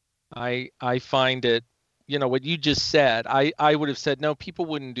 I find it, what you just said, I would have said, no, people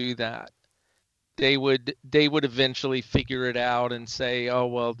wouldn't do that. They would eventually figure it out and say, oh,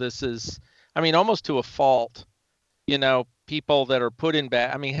 well, this is, almost to a fault, people that are put in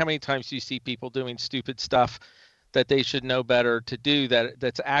bad. How many times do you see people doing stupid stuff that they should know better to do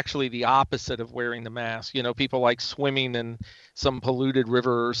that's actually the opposite of wearing the mask? People like swimming in some polluted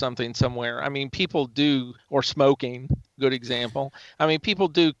river or something somewhere. People do, or smoking, good example. People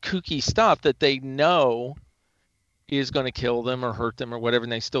do kooky stuff that they know is going to kill them or hurt them or whatever,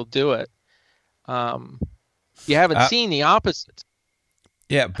 and they still do it. You haven't seen the opposite.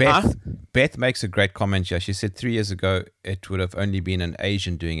 Yeah, Beth makes a great comment here. She said 3 years ago, it would have only been an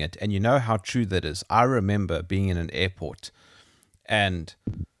Asian doing it. And you know how true that is. I remember being in an airport, and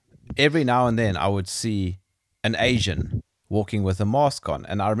every now and then I would see an Asian walking with a mask on.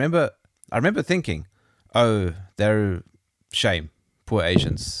 And I remember thinking, oh, they're shame, poor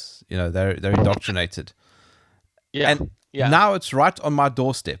Asians. They're indoctrinated. Yeah. And now it's right on my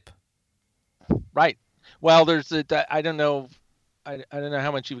doorstep. Right. Well, I don't know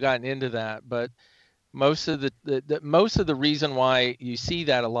how much you've gotten into that, but most of the reason why you see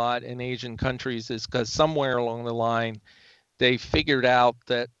that a lot in Asian countries is because somewhere along the line they figured out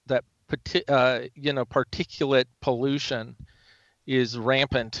that particulate pollution is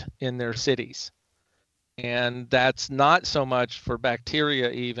rampant in their cities, And that's not so much for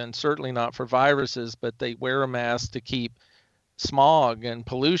bacteria, even certainly not for viruses, but they wear a mask to keep smog and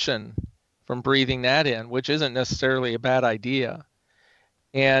pollution from breathing that in, which isn't necessarily a bad idea.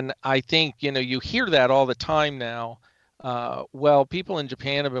 And I think, you hear that all the time now. Well, people in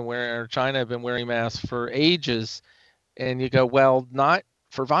Japan have been wearing, or China have been wearing masks for ages. And you go, well, not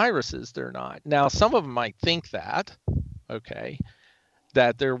for viruses, they're not. Now, some of them might think that, okay,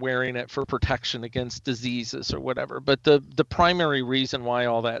 that they're wearing it for protection against diseases or whatever. But the primary reason why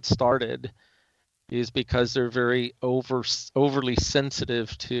all that started is because they're very overly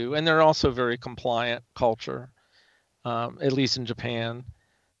sensitive to, and they're also very compliant culture, at least in Japan.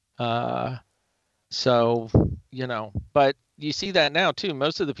 So, but you see that now too.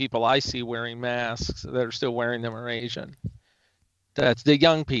 Most of the people I see wearing masks that are still wearing them are Asian. That's the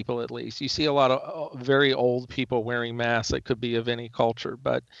young people, at least. You see a lot of very old people wearing masks that could be of any culture,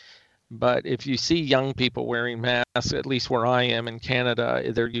 but if you see young people wearing masks, at least where I am in Canada,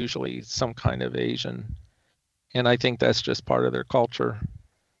 they're usually some kind of Asian. And I think that's just part of their culture.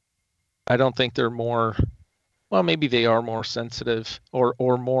 I don't think they're more, well, maybe they are more sensitive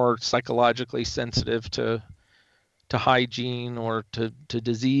or more psychologically sensitive to hygiene or to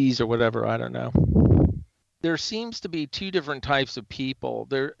disease or whatever. I don't know. There seems to be two different types of people.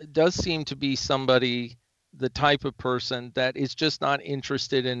 There does seem to be somebody, the type of person that is just not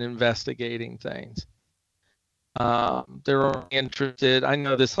interested in investigating things. They're interested. I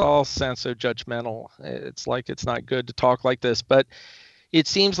know this all sounds so judgmental. It's like it's not good to talk like this, but it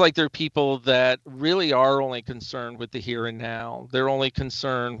seems like there are people that really are only concerned with the here and now. They're only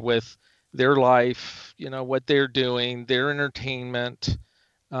concerned with their life, what they're doing, their entertainment,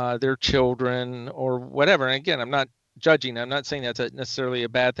 their children or whatever. And again, I'm not judging. I'm not saying that's necessarily a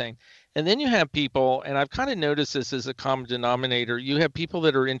bad thing. And then you have people, and I've kind of noticed this as a common denominator, you have people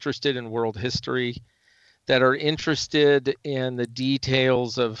that are interested in world history, that are interested in the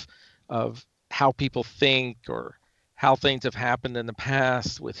details of how people think or how things have happened in the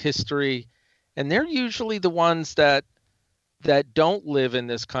past with history. And they're usually the ones that don't live in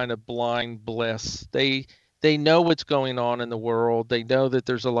this kind of blind bliss. They know what's going on in the world. They know that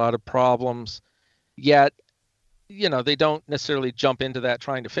there's a lot of problems, yet, they don't necessarily jump into that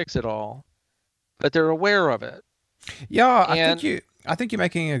trying to fix it all, but they're aware of it. Yeah, I think you're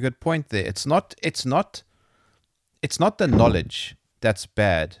making a good point there. It's not the knowledge that's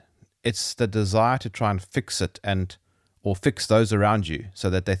bad. It's the desire to try and fix it or fix those around you so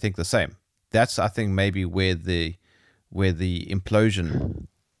that they think the same. That's, I think, maybe where the implosion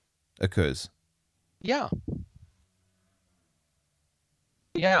occurs. Yeah.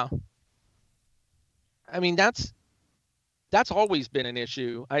 Yeah. I mean, that's always been an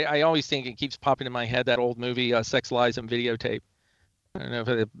issue. I always think it keeps popping in my head, that old movie, Sex, Lies, and Videotape. I don't know if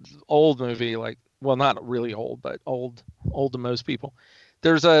it's an old movie, well, not really old, but old to most people.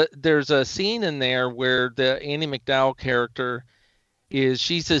 There's a scene in there where the Andie MacDowell character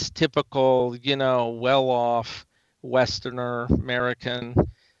she's this typical, well-off Westerner American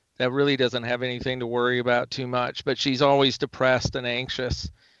that really doesn't have anything to worry about too much, but she's always depressed and anxious.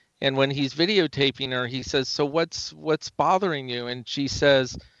 And when he's videotaping her, he says, "So what's bothering you?" And she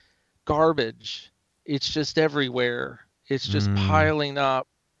says, "Garbage. It's just everywhere. It's just piling up,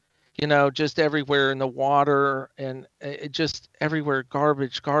 just everywhere in the water and it just everywhere,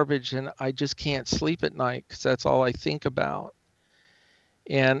 garbage. And I just can't sleep at night because that's all I think about."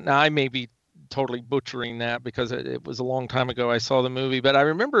 And I may be totally butchering that because it was a long time ago I saw the movie, but I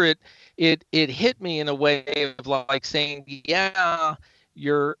remember it hit me in a way of like saying, yeah,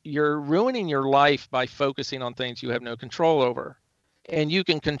 you're ruining your life by focusing on things you have no control over. And you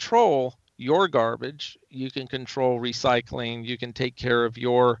can control your garbage, you can control recycling, you can take care of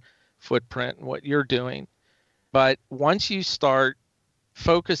your footprint and what you're doing. But once you start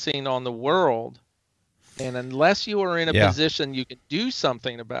focusing on the world, and unless you are in a position you can do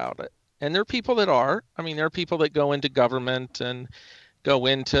something about it, and there are people that are, there are people that go into government and go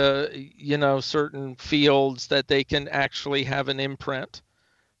into, certain fields that they can actually have an imprint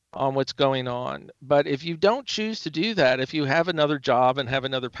on what's going on. But if you don't choose to do that, if you have another job and have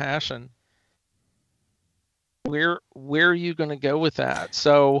another passion, where are you going to go with that?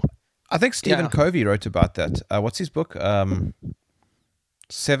 So I think Stephen Covey wrote about that. What's his book?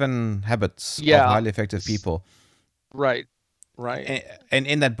 7 Habits of Highly Effective People. Right. And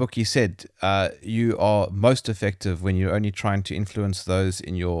in that book, he said, you are most effective when you're only trying to influence those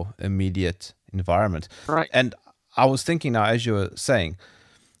in your immediate environment. Right. And I was thinking now, as you were saying,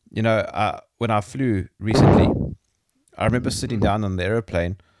 when I flew recently, I remember sitting down on the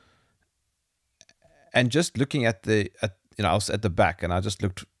airplane and just looking at I was at the back and I just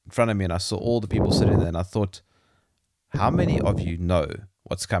looked in front of me and I saw all the people sitting there, and I thought, how many of you know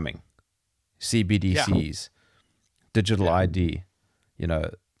what's coming? CBDCs, digital ID,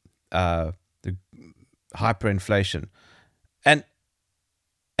 the hyperinflation. And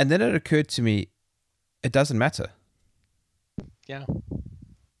then it occurred to me, it doesn't matter. Yeah.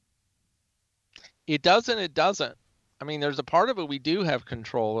 It doesn't. I mean, there's a part of it we do have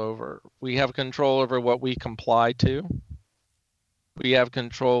control over. We have control over what we comply to. We have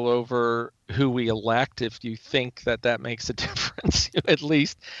control over who we elect. If you think that makes a difference, you at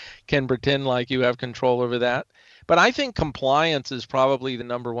least can pretend like you have control over that. But I think compliance is probably the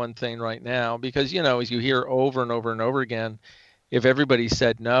number one thing right now, because, as you hear over and over and over again, if everybody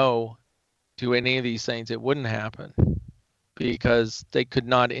said no to any of these things, it wouldn't happen, because they could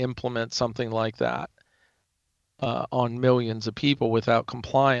not implement something like that on millions of people without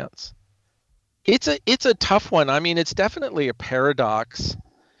compliance. It's a tough one. I mean, it's definitely a paradox.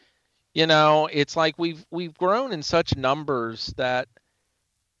 It's like we've grown in such numbers that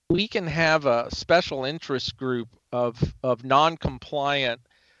we can have a special interest group of non-compliant,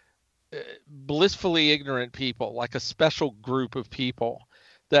 blissfully ignorant people, like a special group of people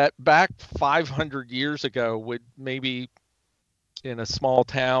that back 500 years ago would maybe in a small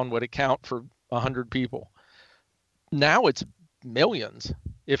town would account for 100 people. Now it's millions,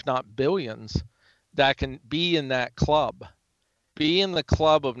 if not billions, that can be in that club, be in the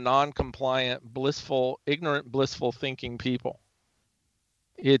club of non-compliant, ignorant, blissful thinking people.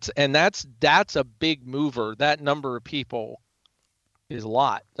 That's a big mover. That number of people is a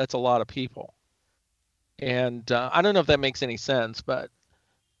lot. That's a lot of people. And I don't know if that makes any sense, but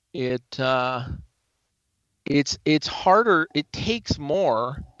it's harder. It takes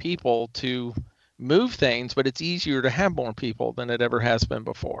more people to move things, but it's easier to have more people than it ever has been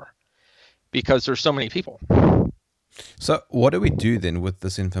before, because there's so many people. So what do we do then with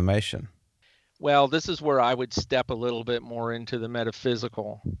this information? Well, this is where I would step a little bit more into the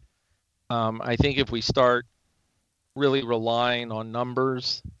metaphysical. I think if we start really relying on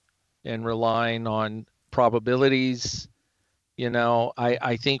numbers and relying on probabilities,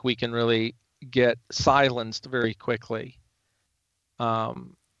 I think we can really get silenced very quickly.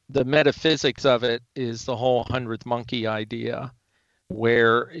 The metaphysics of it is the whole 100th monkey idea,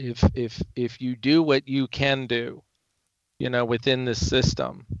 where if you do what you can do, within this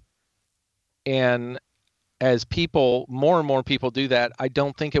system, and as more and more people do that, I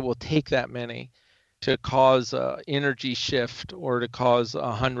don't think it will take that many to cause an energy shift or to cause a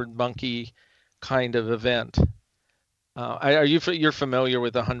 100 monkey kind of event. You're familiar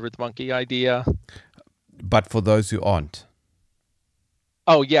with the 100th monkey idea? But for those who aren't.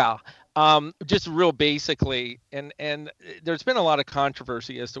 Oh, yeah. Just real basically, and there's been a lot of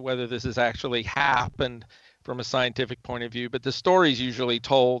controversy as to whether this has actually happened from a scientific point of view, but the story is usually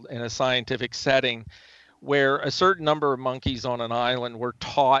told in a scientific setting where a certain number of monkeys on an island were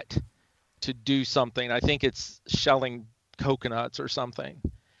taught to do something. I think it's shelling coconuts or something.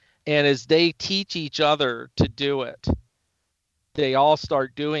 And as they teach each other to do it, they all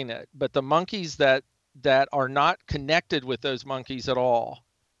start doing it. But the monkeys that are not connected with those monkeys at all,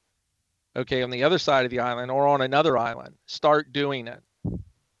 okay, on the other side of the island or on another island, start doing it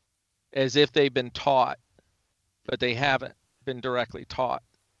as if they've been taught, but they haven't been directly taught.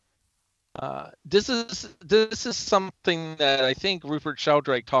 This is something that I think Rupert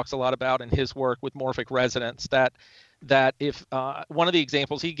Sheldrake talks a lot about in his work with morphic resonance, that if one of the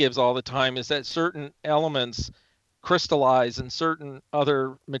examples he gives all the time is that certain elements crystallize and certain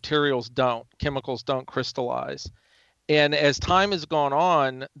other chemicals don't crystallize. And as time has gone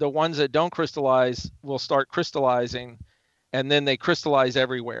on, the ones that don't crystallize will start crystallizing, and then they crystallize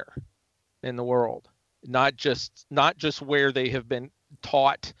everywhere in the world, not just where they have been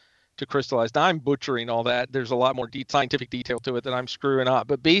taught to crystallize. Now I'm butchering all that. There's a lot more scientific detail to it that I'm screwing up.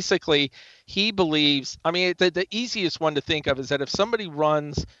 But basically, he believes, the easiest one to think of is that if somebody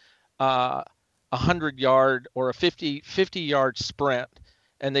runs a 100-yard or a 50-yard sprint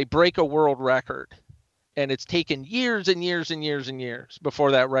and they break a world record, and it's taken years and years and years and years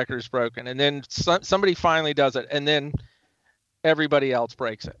before that record is broken, and then somebody finally does it, and then everybody else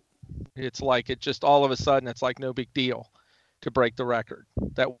breaks it. It's like it just all of a sudden it's like no big deal to break the record.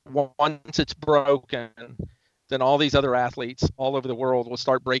 That once it's broken, then all these other athletes all over the world will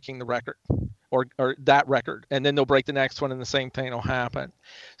start breaking the record or that record, and then they'll break the next one and the same thing will happen.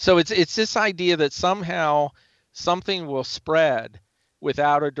 So it's this idea that somehow something will spread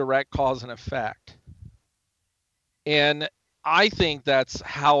without a direct cause and effect. And I think that's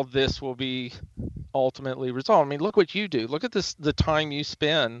how this will be ultimately resolved. Look what you do. Look at the time you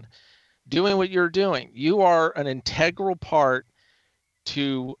spend doing what you're doing. You are an integral part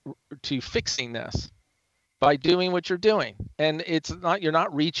to fixing this by doing what you're doing. And it's not, you're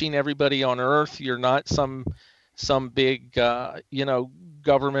not reaching everybody on earth. You're not some big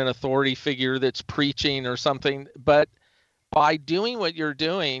government authority figure that's preaching or something, but by doing what you're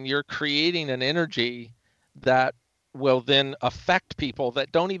doing, you're creating an energy that will then affect people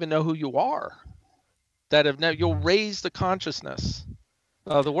that don't even know who you are, that have never, you'll raise the consciousness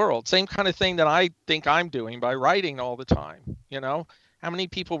of the world. Same kind of thing that I think I'm doing by writing all the time. How many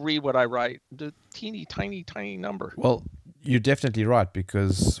people read what I write? The teeny tiny number. Well, you're definitely right,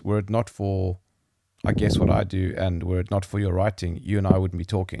 because were it not for, I guess, what I do, and were it not for your writing, you and I wouldn't be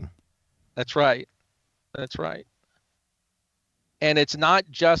talking. That's right. And it's not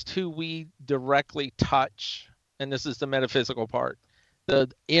just who we directly touch, and this is the metaphysical part. The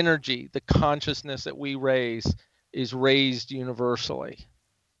energy, the consciousness that we raise is raised universally.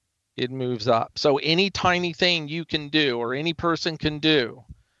 It moves up. So any tiny thing you can do or any person can do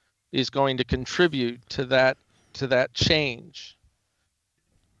is going to contribute to that change.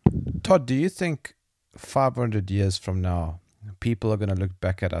 Todd, do you think 500 years from now, people are going to look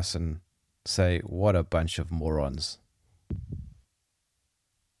back at us and say, what a bunch of morons?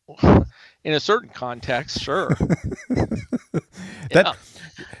 In a certain context, sure.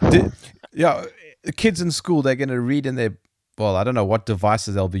 Kids in school, they're going to read in their, well, I don't know what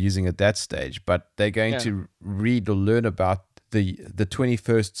devices they'll be using at that stage, but they're going to read or learn about the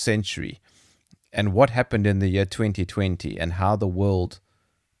 21st century and what happened in the year 2020 and how the world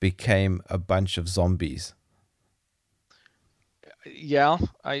became a bunch of zombies. Yeah,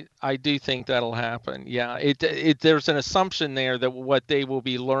 I do think that'll happen. Yeah, there's an assumption there that what they will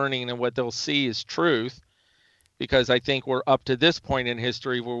be learning and what they'll see is truth, because I think we're up to this point in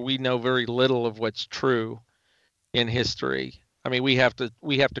history where we know very little of what's true in history. I mean, we have to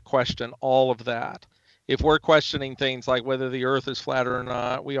question all of that. If we're questioning things like whether the earth is flat or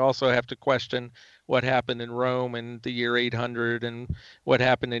not, we also have to question what happened in Rome in the year 800 and what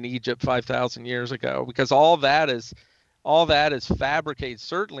happened in Egypt 5,000 years ago, because all that is fabricated.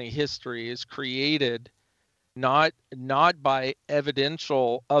 Certainly history is created not by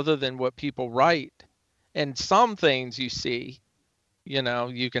evidential other than what people write. And some things you see,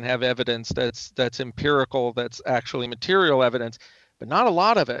 you can have evidence that's empirical, that's actually material evidence, but not a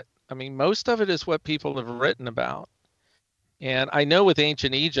lot of it. I mean, most of it is what people have written about. And I know with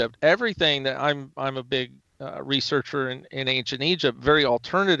ancient Egypt, everything that I'm a big researcher in ancient Egypt, very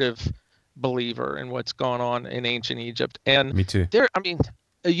alternative believer in what's going on in ancient Egypt. And me too.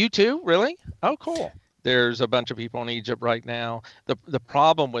 You too? Really? Oh, cool. There's a bunch of people in Egypt right now. The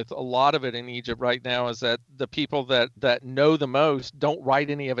problem with a lot of it in Egypt right now is that the people that know the most don't write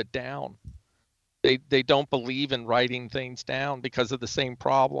any of it down. They don't believe in writing things down because of the same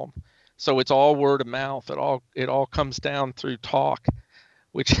problem. So it's all word of mouth. It all comes down through talk,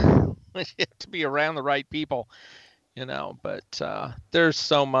 which you have to be around the right people, but there's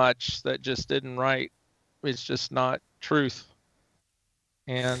so much that just didn't write. It's just not truth.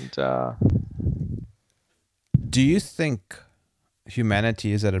 And do you think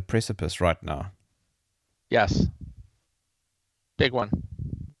humanity is at a precipice right now? Yes. Big one.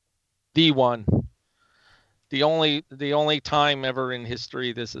 The one. The only time ever in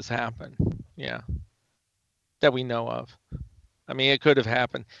history this has happened. Yeah. That we know of. I mean, it could have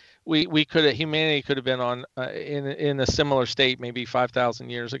happened. Humanity could have been on in a similar state maybe 5,000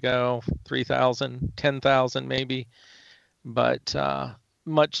 years ago, 3,000, 10,000 maybe, but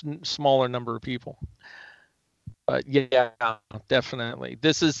much smaller number of people. But yeah, definitely.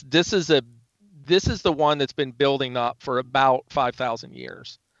 This is the one that's been building up for about 5,000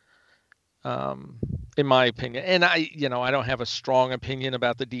 years. In my opinion. And I don't have a strong opinion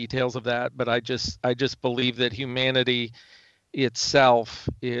about the details of that, but I just believe that humanity itself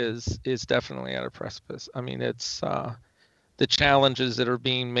is definitely at a precipice. I mean, it's the challenges that are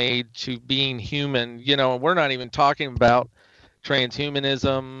being made to being human, we're not even talking about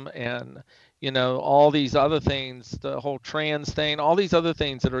transhumanism and all these other things, the whole trans thing, all these other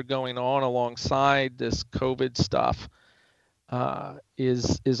things that are going on alongside this COVID stuff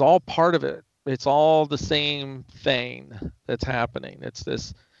is all part of it. It's all the same thing that's happening. It's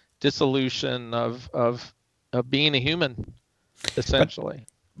this dissolution of being a human, essentially.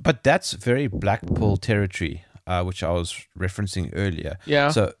 But that's very black pill territory, which I was referencing earlier. Yeah.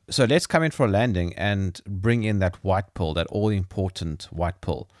 So let's come in for a landing and bring in that white pill, that all-important white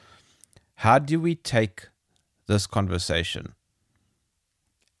pill. How do we take this conversation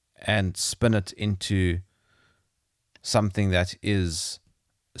and spin it into something that is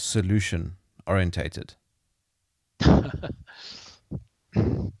solution orientated?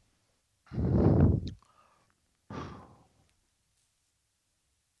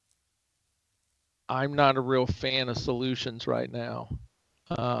 I'm not a real fan of solutions right now.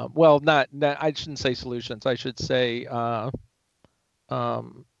 Well, not I shouldn't say solutions. I should say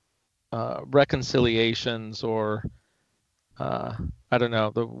um, reconciliations, or I don't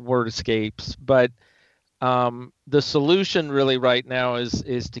know, the word escapes. But the solution really right now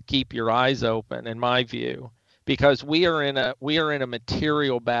is to keep your eyes open, in my view, because we are in a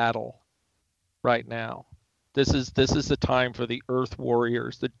material battle right now. This is the time for the earth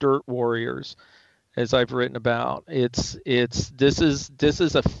warriors, the dirt warriors, as I've written about. This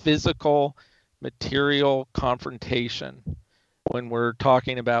is a physical, material confrontation when we're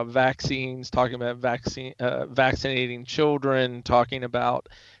talking about vaccines, talking about vaccinating children, talking about,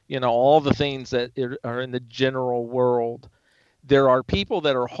 all the things that are in the general world. There are people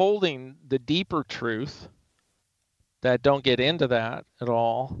that are holding the deeper truth that don't get into that at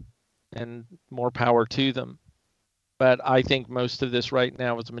all, and more power to them. But I think most of this right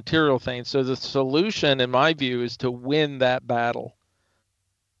now is a material thing. So the solution, in my view, is to win that battle,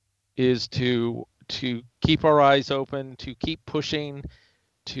 is to keep our eyes open, to keep pushing,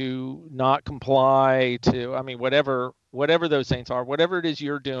 to not comply, whatever those things are, whatever it is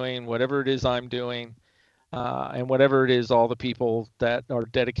you're doing, whatever it is I'm doing, and whatever it is all the people that are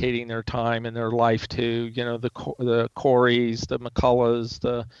dedicating their time and their life to, the Coreys, the McCulloughs,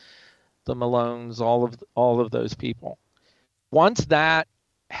 the Malones, all of those people. Once that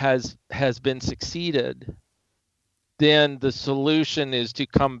has been succeeded, then the solution is to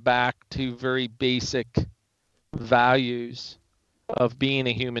come back to very basic values of being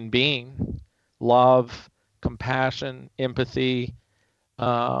a human being: love, compassion, empathy,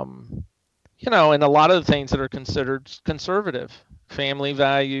 and a lot of the things that are considered conservative: family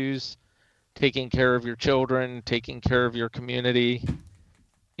values, taking care of your children, taking care of your community,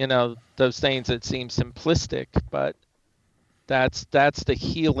 those things that seem simplistic, but that's the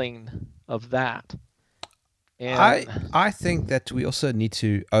healing of that. And I think that we also need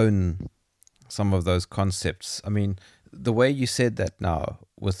to own some of those concepts. I mean, the way you said that now,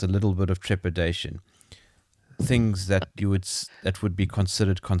 with a little bit of trepidation, things that would be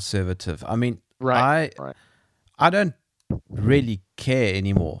considered conservative. I mean, right. I don't really care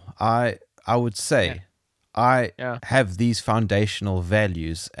anymore. I would say I have these foundational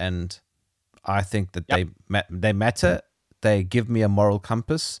values, and I think that they matter. They give me a moral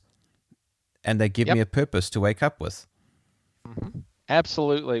compass, and they give me a purpose to wake up with. Mm-hmm.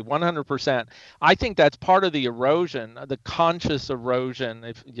 Absolutely, 100%. I think that's part of the erosion, the conscious erosion.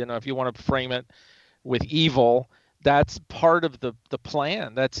 If you want to frame it with evil, that's part of the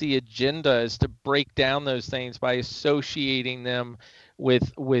plan. That's the agenda, is to break down those things by associating them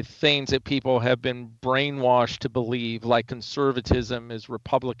with things that people have been brainwashed to believe, like conservatism is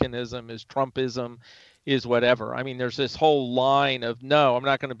republicanism, is Trumpism, is whatever. I mean, there's this whole line of, no, I'm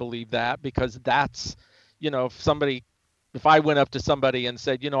not going to believe that, because that's, if I went up to somebody and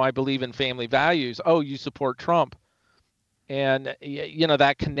said, I believe in family values, oh, you support Trump. And,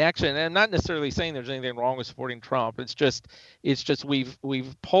 that connection, and I'm not necessarily saying there's anything wrong with supporting Trump. It's just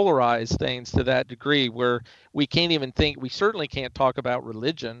we've polarized things to that degree where we can't even think, we certainly can't talk about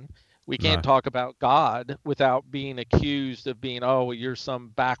religion. We can't talk about God without being accused of being, oh, you're some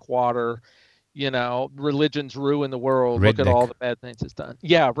backwater, religion's ruined the world. Look at all the bad things it's done.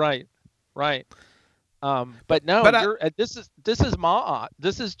 Yeah, right. But no, this is Ma'at.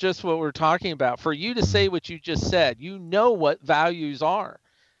 This is just what we're talking about. For you to say what you just said, what values are.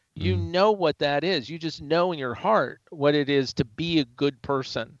 You know what that is. You just know in your heart what it is to be a good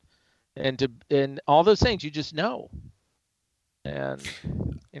person, and all those things you just know. And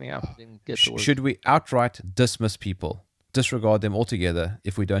anyhow, didn't get the word. Should we outright dismiss people, disregard them altogether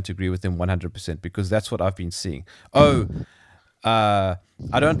if we don't agree with them 100%? Because that's what I've been seeing. I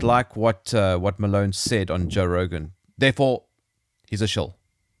don't like what Malone said on Joe Rogan, therefore he's a shill.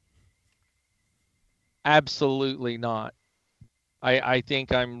 Absolutely not. I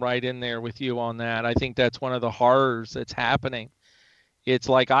think I'm right in there with you on that. I think that's one of the horrors that's happening. It's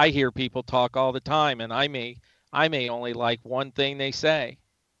like I hear people talk all the time, and I may only like one thing they say.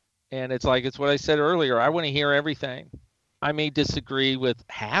 And it's like, it's what I said earlier. I want to hear everything. I may disagree with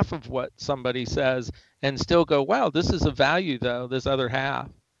half of what somebody says and still go, wow, this is a value, though, this other half.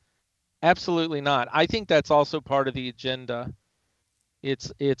 Absolutely not. I think that's also part of the agenda.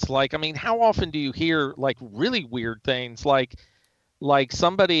 It's like, I mean, how often do you hear like really weird things, like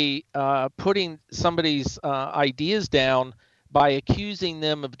somebody putting somebody's ideas down by accusing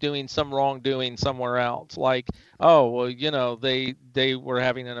them of doing some wrongdoing somewhere else, like, oh, well, they were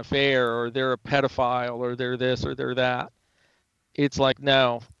having an affair, or they're a pedophile, or they're this, or they're that. It's like,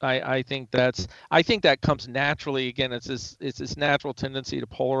 no, I think that comes naturally. Again, it's this natural tendency to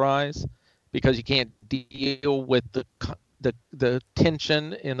polarize, because you can't deal with the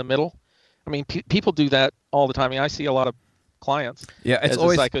tension in the middle. I mean, people do that all the time. I mean, I see a lot of clients. Yeah, it's as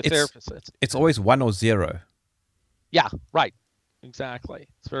always a psychotherapist. It's always 1 or 0. Yeah, right. Exactly.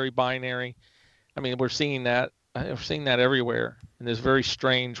 It's very binary. I mean, we're seeing that everywhere in this very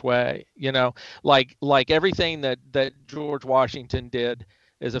strange way. You know, like everything that George Washington did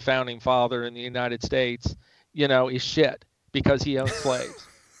as a founding father in the United States, you know, is shit because he owned slaves.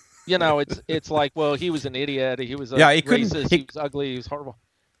 You know, it's like, well, he was an idiot. He was a racist. He was ugly. He was horrible.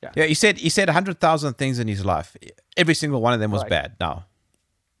 Yeah, he said 100,000 things in his life. Every single one of them was bad. No.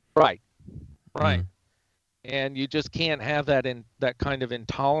 Right. And you just can't have that kind of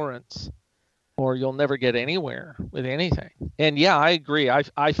intolerance, or you'll never get anywhere with anything. And yeah, I agree.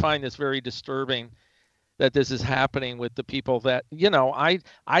 I find this very disturbing that this is happening with the people that, you know, I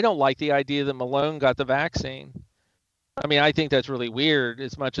don't like the idea that Malone got the vaccine. I mean, I think that's really weird,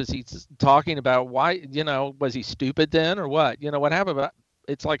 as much as he's talking about why, you know, was he stupid then or what? You know, what happened? But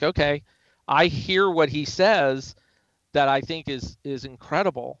it's like, okay, I hear what he says that I think is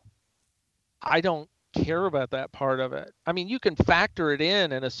incredible. I don't care about that part of it. I mean, you can factor it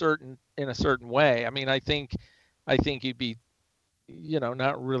in a certain way. I mean, I think you'd be, you know,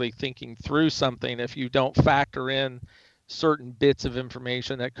 not really thinking through something if you don't factor in certain bits of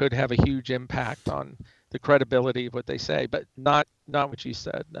information that could have a huge impact on the credibility of what they say, but not what you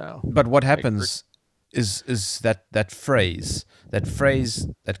said. No. But what happens is that phrase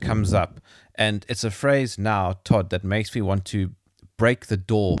that comes up, and it's a phrase now, Todd, that makes me want to break the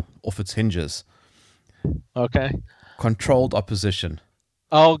door off its hinges. Okay. Controlled opposition.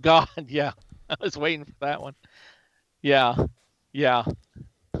 Oh God, yeah. I was waiting for that one. Yeah.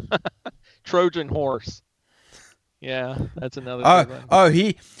 Trojan horse. Yeah, that's another good one. Oh,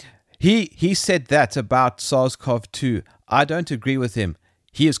 he said that about SARS-CoV-2. I don't agree with him.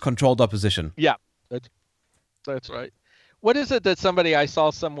 He is controlled opposition. Yeah, that's right. What is it that I saw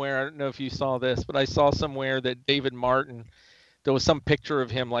somewhere? I don't know if you saw this, but I saw somewhere that David Martin, there was some picture of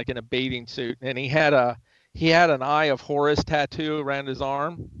him like in a bathing suit, and he had an Eye of Horus tattoo around his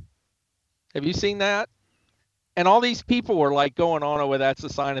arm. Have you seen that? And all these people were like going on, well, that's the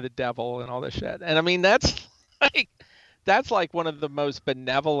sign of the devil and all this shit. And I mean, that's like one of the most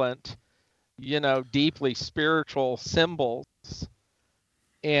benevolent, you know, deeply spiritual symbols.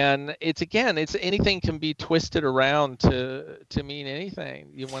 And it's anything can be twisted around to mean anything.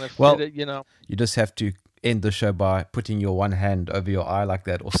 You want to fit it, you know. You just have to end the show by putting your one hand over your eye like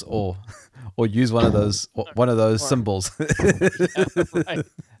that, or use one of those symbols. Yeah, right.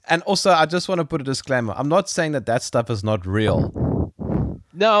 And also, I just want to put a disclaimer. I'm not saying that stuff is not real.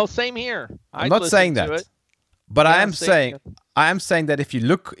 No, same here. I'm not saying that. But I am saying that if you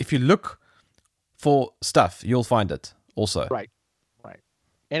look for stuff, you'll find it also. Right.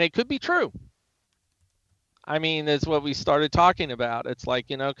 And it could be true. I mean, that's what we started talking about. It's like,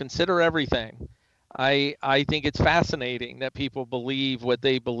 you know, consider everything. I think it's fascinating that people believe what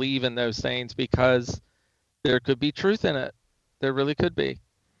they believe in those things, because there could be truth in it. There really could be.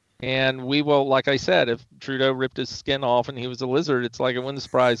 And we will, like I said, if Trudeau ripped his skin off and he was a lizard, it's like it wouldn't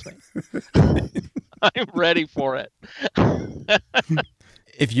surprise me. I'm ready for it.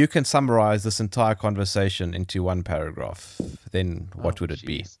 If you can summarize this entire conversation into one paragraph, then what would it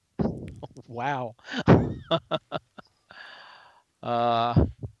be? Wow.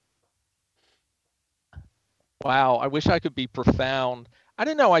 Wow. I wish I could be profound. I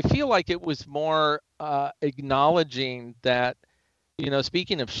don't know. I feel like it was more acknowledging that, you know,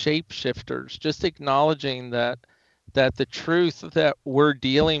 speaking of shapeshifters, just acknowledging that the truth that we're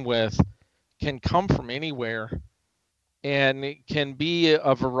dealing with can come from anywhere. And it can be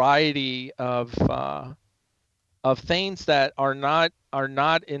a variety of things that are not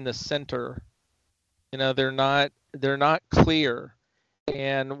in the center. You know, they're not clear,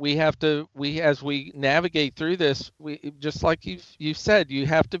 and as we navigate through this, we, just like you've said, you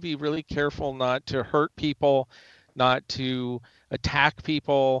have to be really careful not to hurt people, not to attack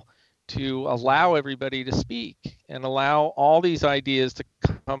people, to allow everybody to speak and allow all these ideas to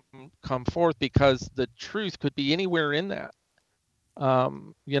come forth, because the truth could be anywhere in that.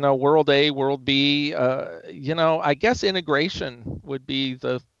 You know, world A, world B, you know, I guess integration would be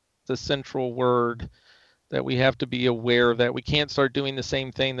the central word that we have to be aware of, that we can't start doing the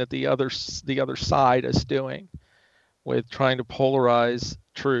same thing that the other side is doing with trying to polarize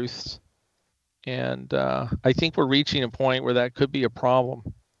truths. And I think we're reaching a point where that could be a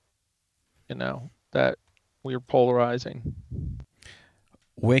problem, you know, that we're polarizing.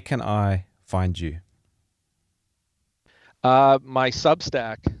 Where can I find you? My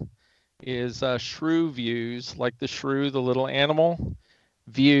Substack is Shrew Views, like the shrew, the little animal.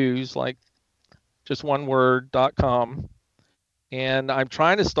 Views, like just one word.com. And I'm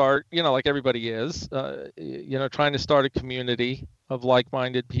trying to start, like everybody is, trying to start a community of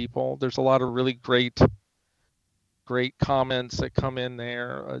like-minded people. There's a lot of really great comments that come in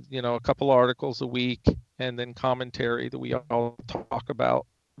there, a couple articles a week, and then commentary that we all talk about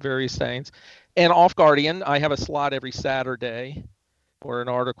various things. And Off Guardian, I have a slot every Saturday where an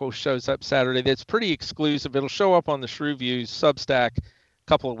article shows up Saturday that's pretty exclusive. It'll show up on the Shrew Views Substack a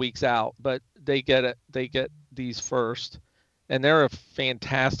couple of weeks out, but they get these first. And they're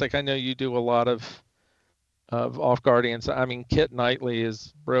fantastic. I know you do a lot of Off Guardians. I mean, Kit Knightley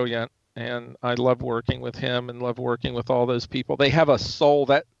is brilliant, and I love working with him and love working with all those people. They have a soul.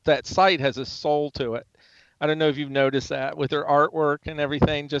 That site has a soul to it. I don't know if you've noticed that with their artwork and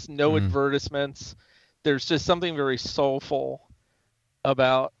everything, just no advertisements. There's just something very soulful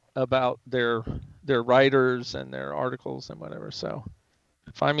about their writers and their articles and whatever. So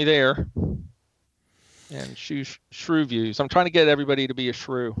find me there. And Shrew Views. I'm trying to get everybody to be a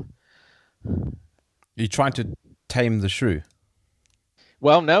shrew. You're trying to tame the shrew?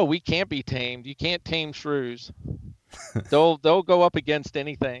 Well, no, we can't be tamed. You can't tame shrews. They'll go up against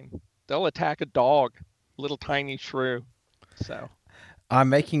anything. They'll attack a dog, little tiny shrew. So I'm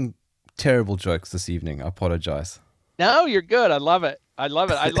making terrible jokes this evening. I apologize. No, you're good. I love it. I love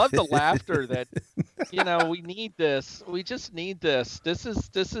the laughter that, we need this. We just need this. This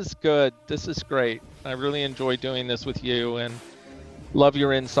is good. This is great. I really enjoy doing this with you, and love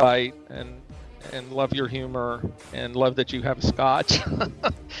your insight and love your humor and love that you have a scotch.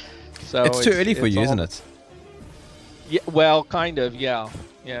 So it's too early for you, isn't it? Yeah. Well, kind of. Yeah.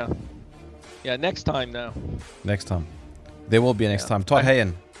 Yeah. Yeah. Next time, though. Next time. There will be a next time. Todd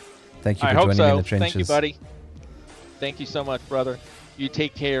Hayen, thank you for joining me in the trenches. Thank you, buddy. Thank you so much, brother. You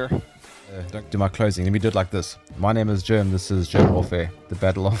take care. Don't do my closing. Let me do it like this. My name is Germ. This is Germ Warfare, the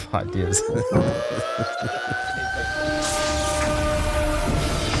battle of ideas.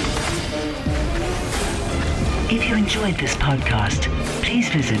 If you enjoyed this podcast, please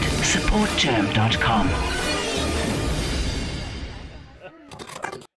visit supportgerm.com.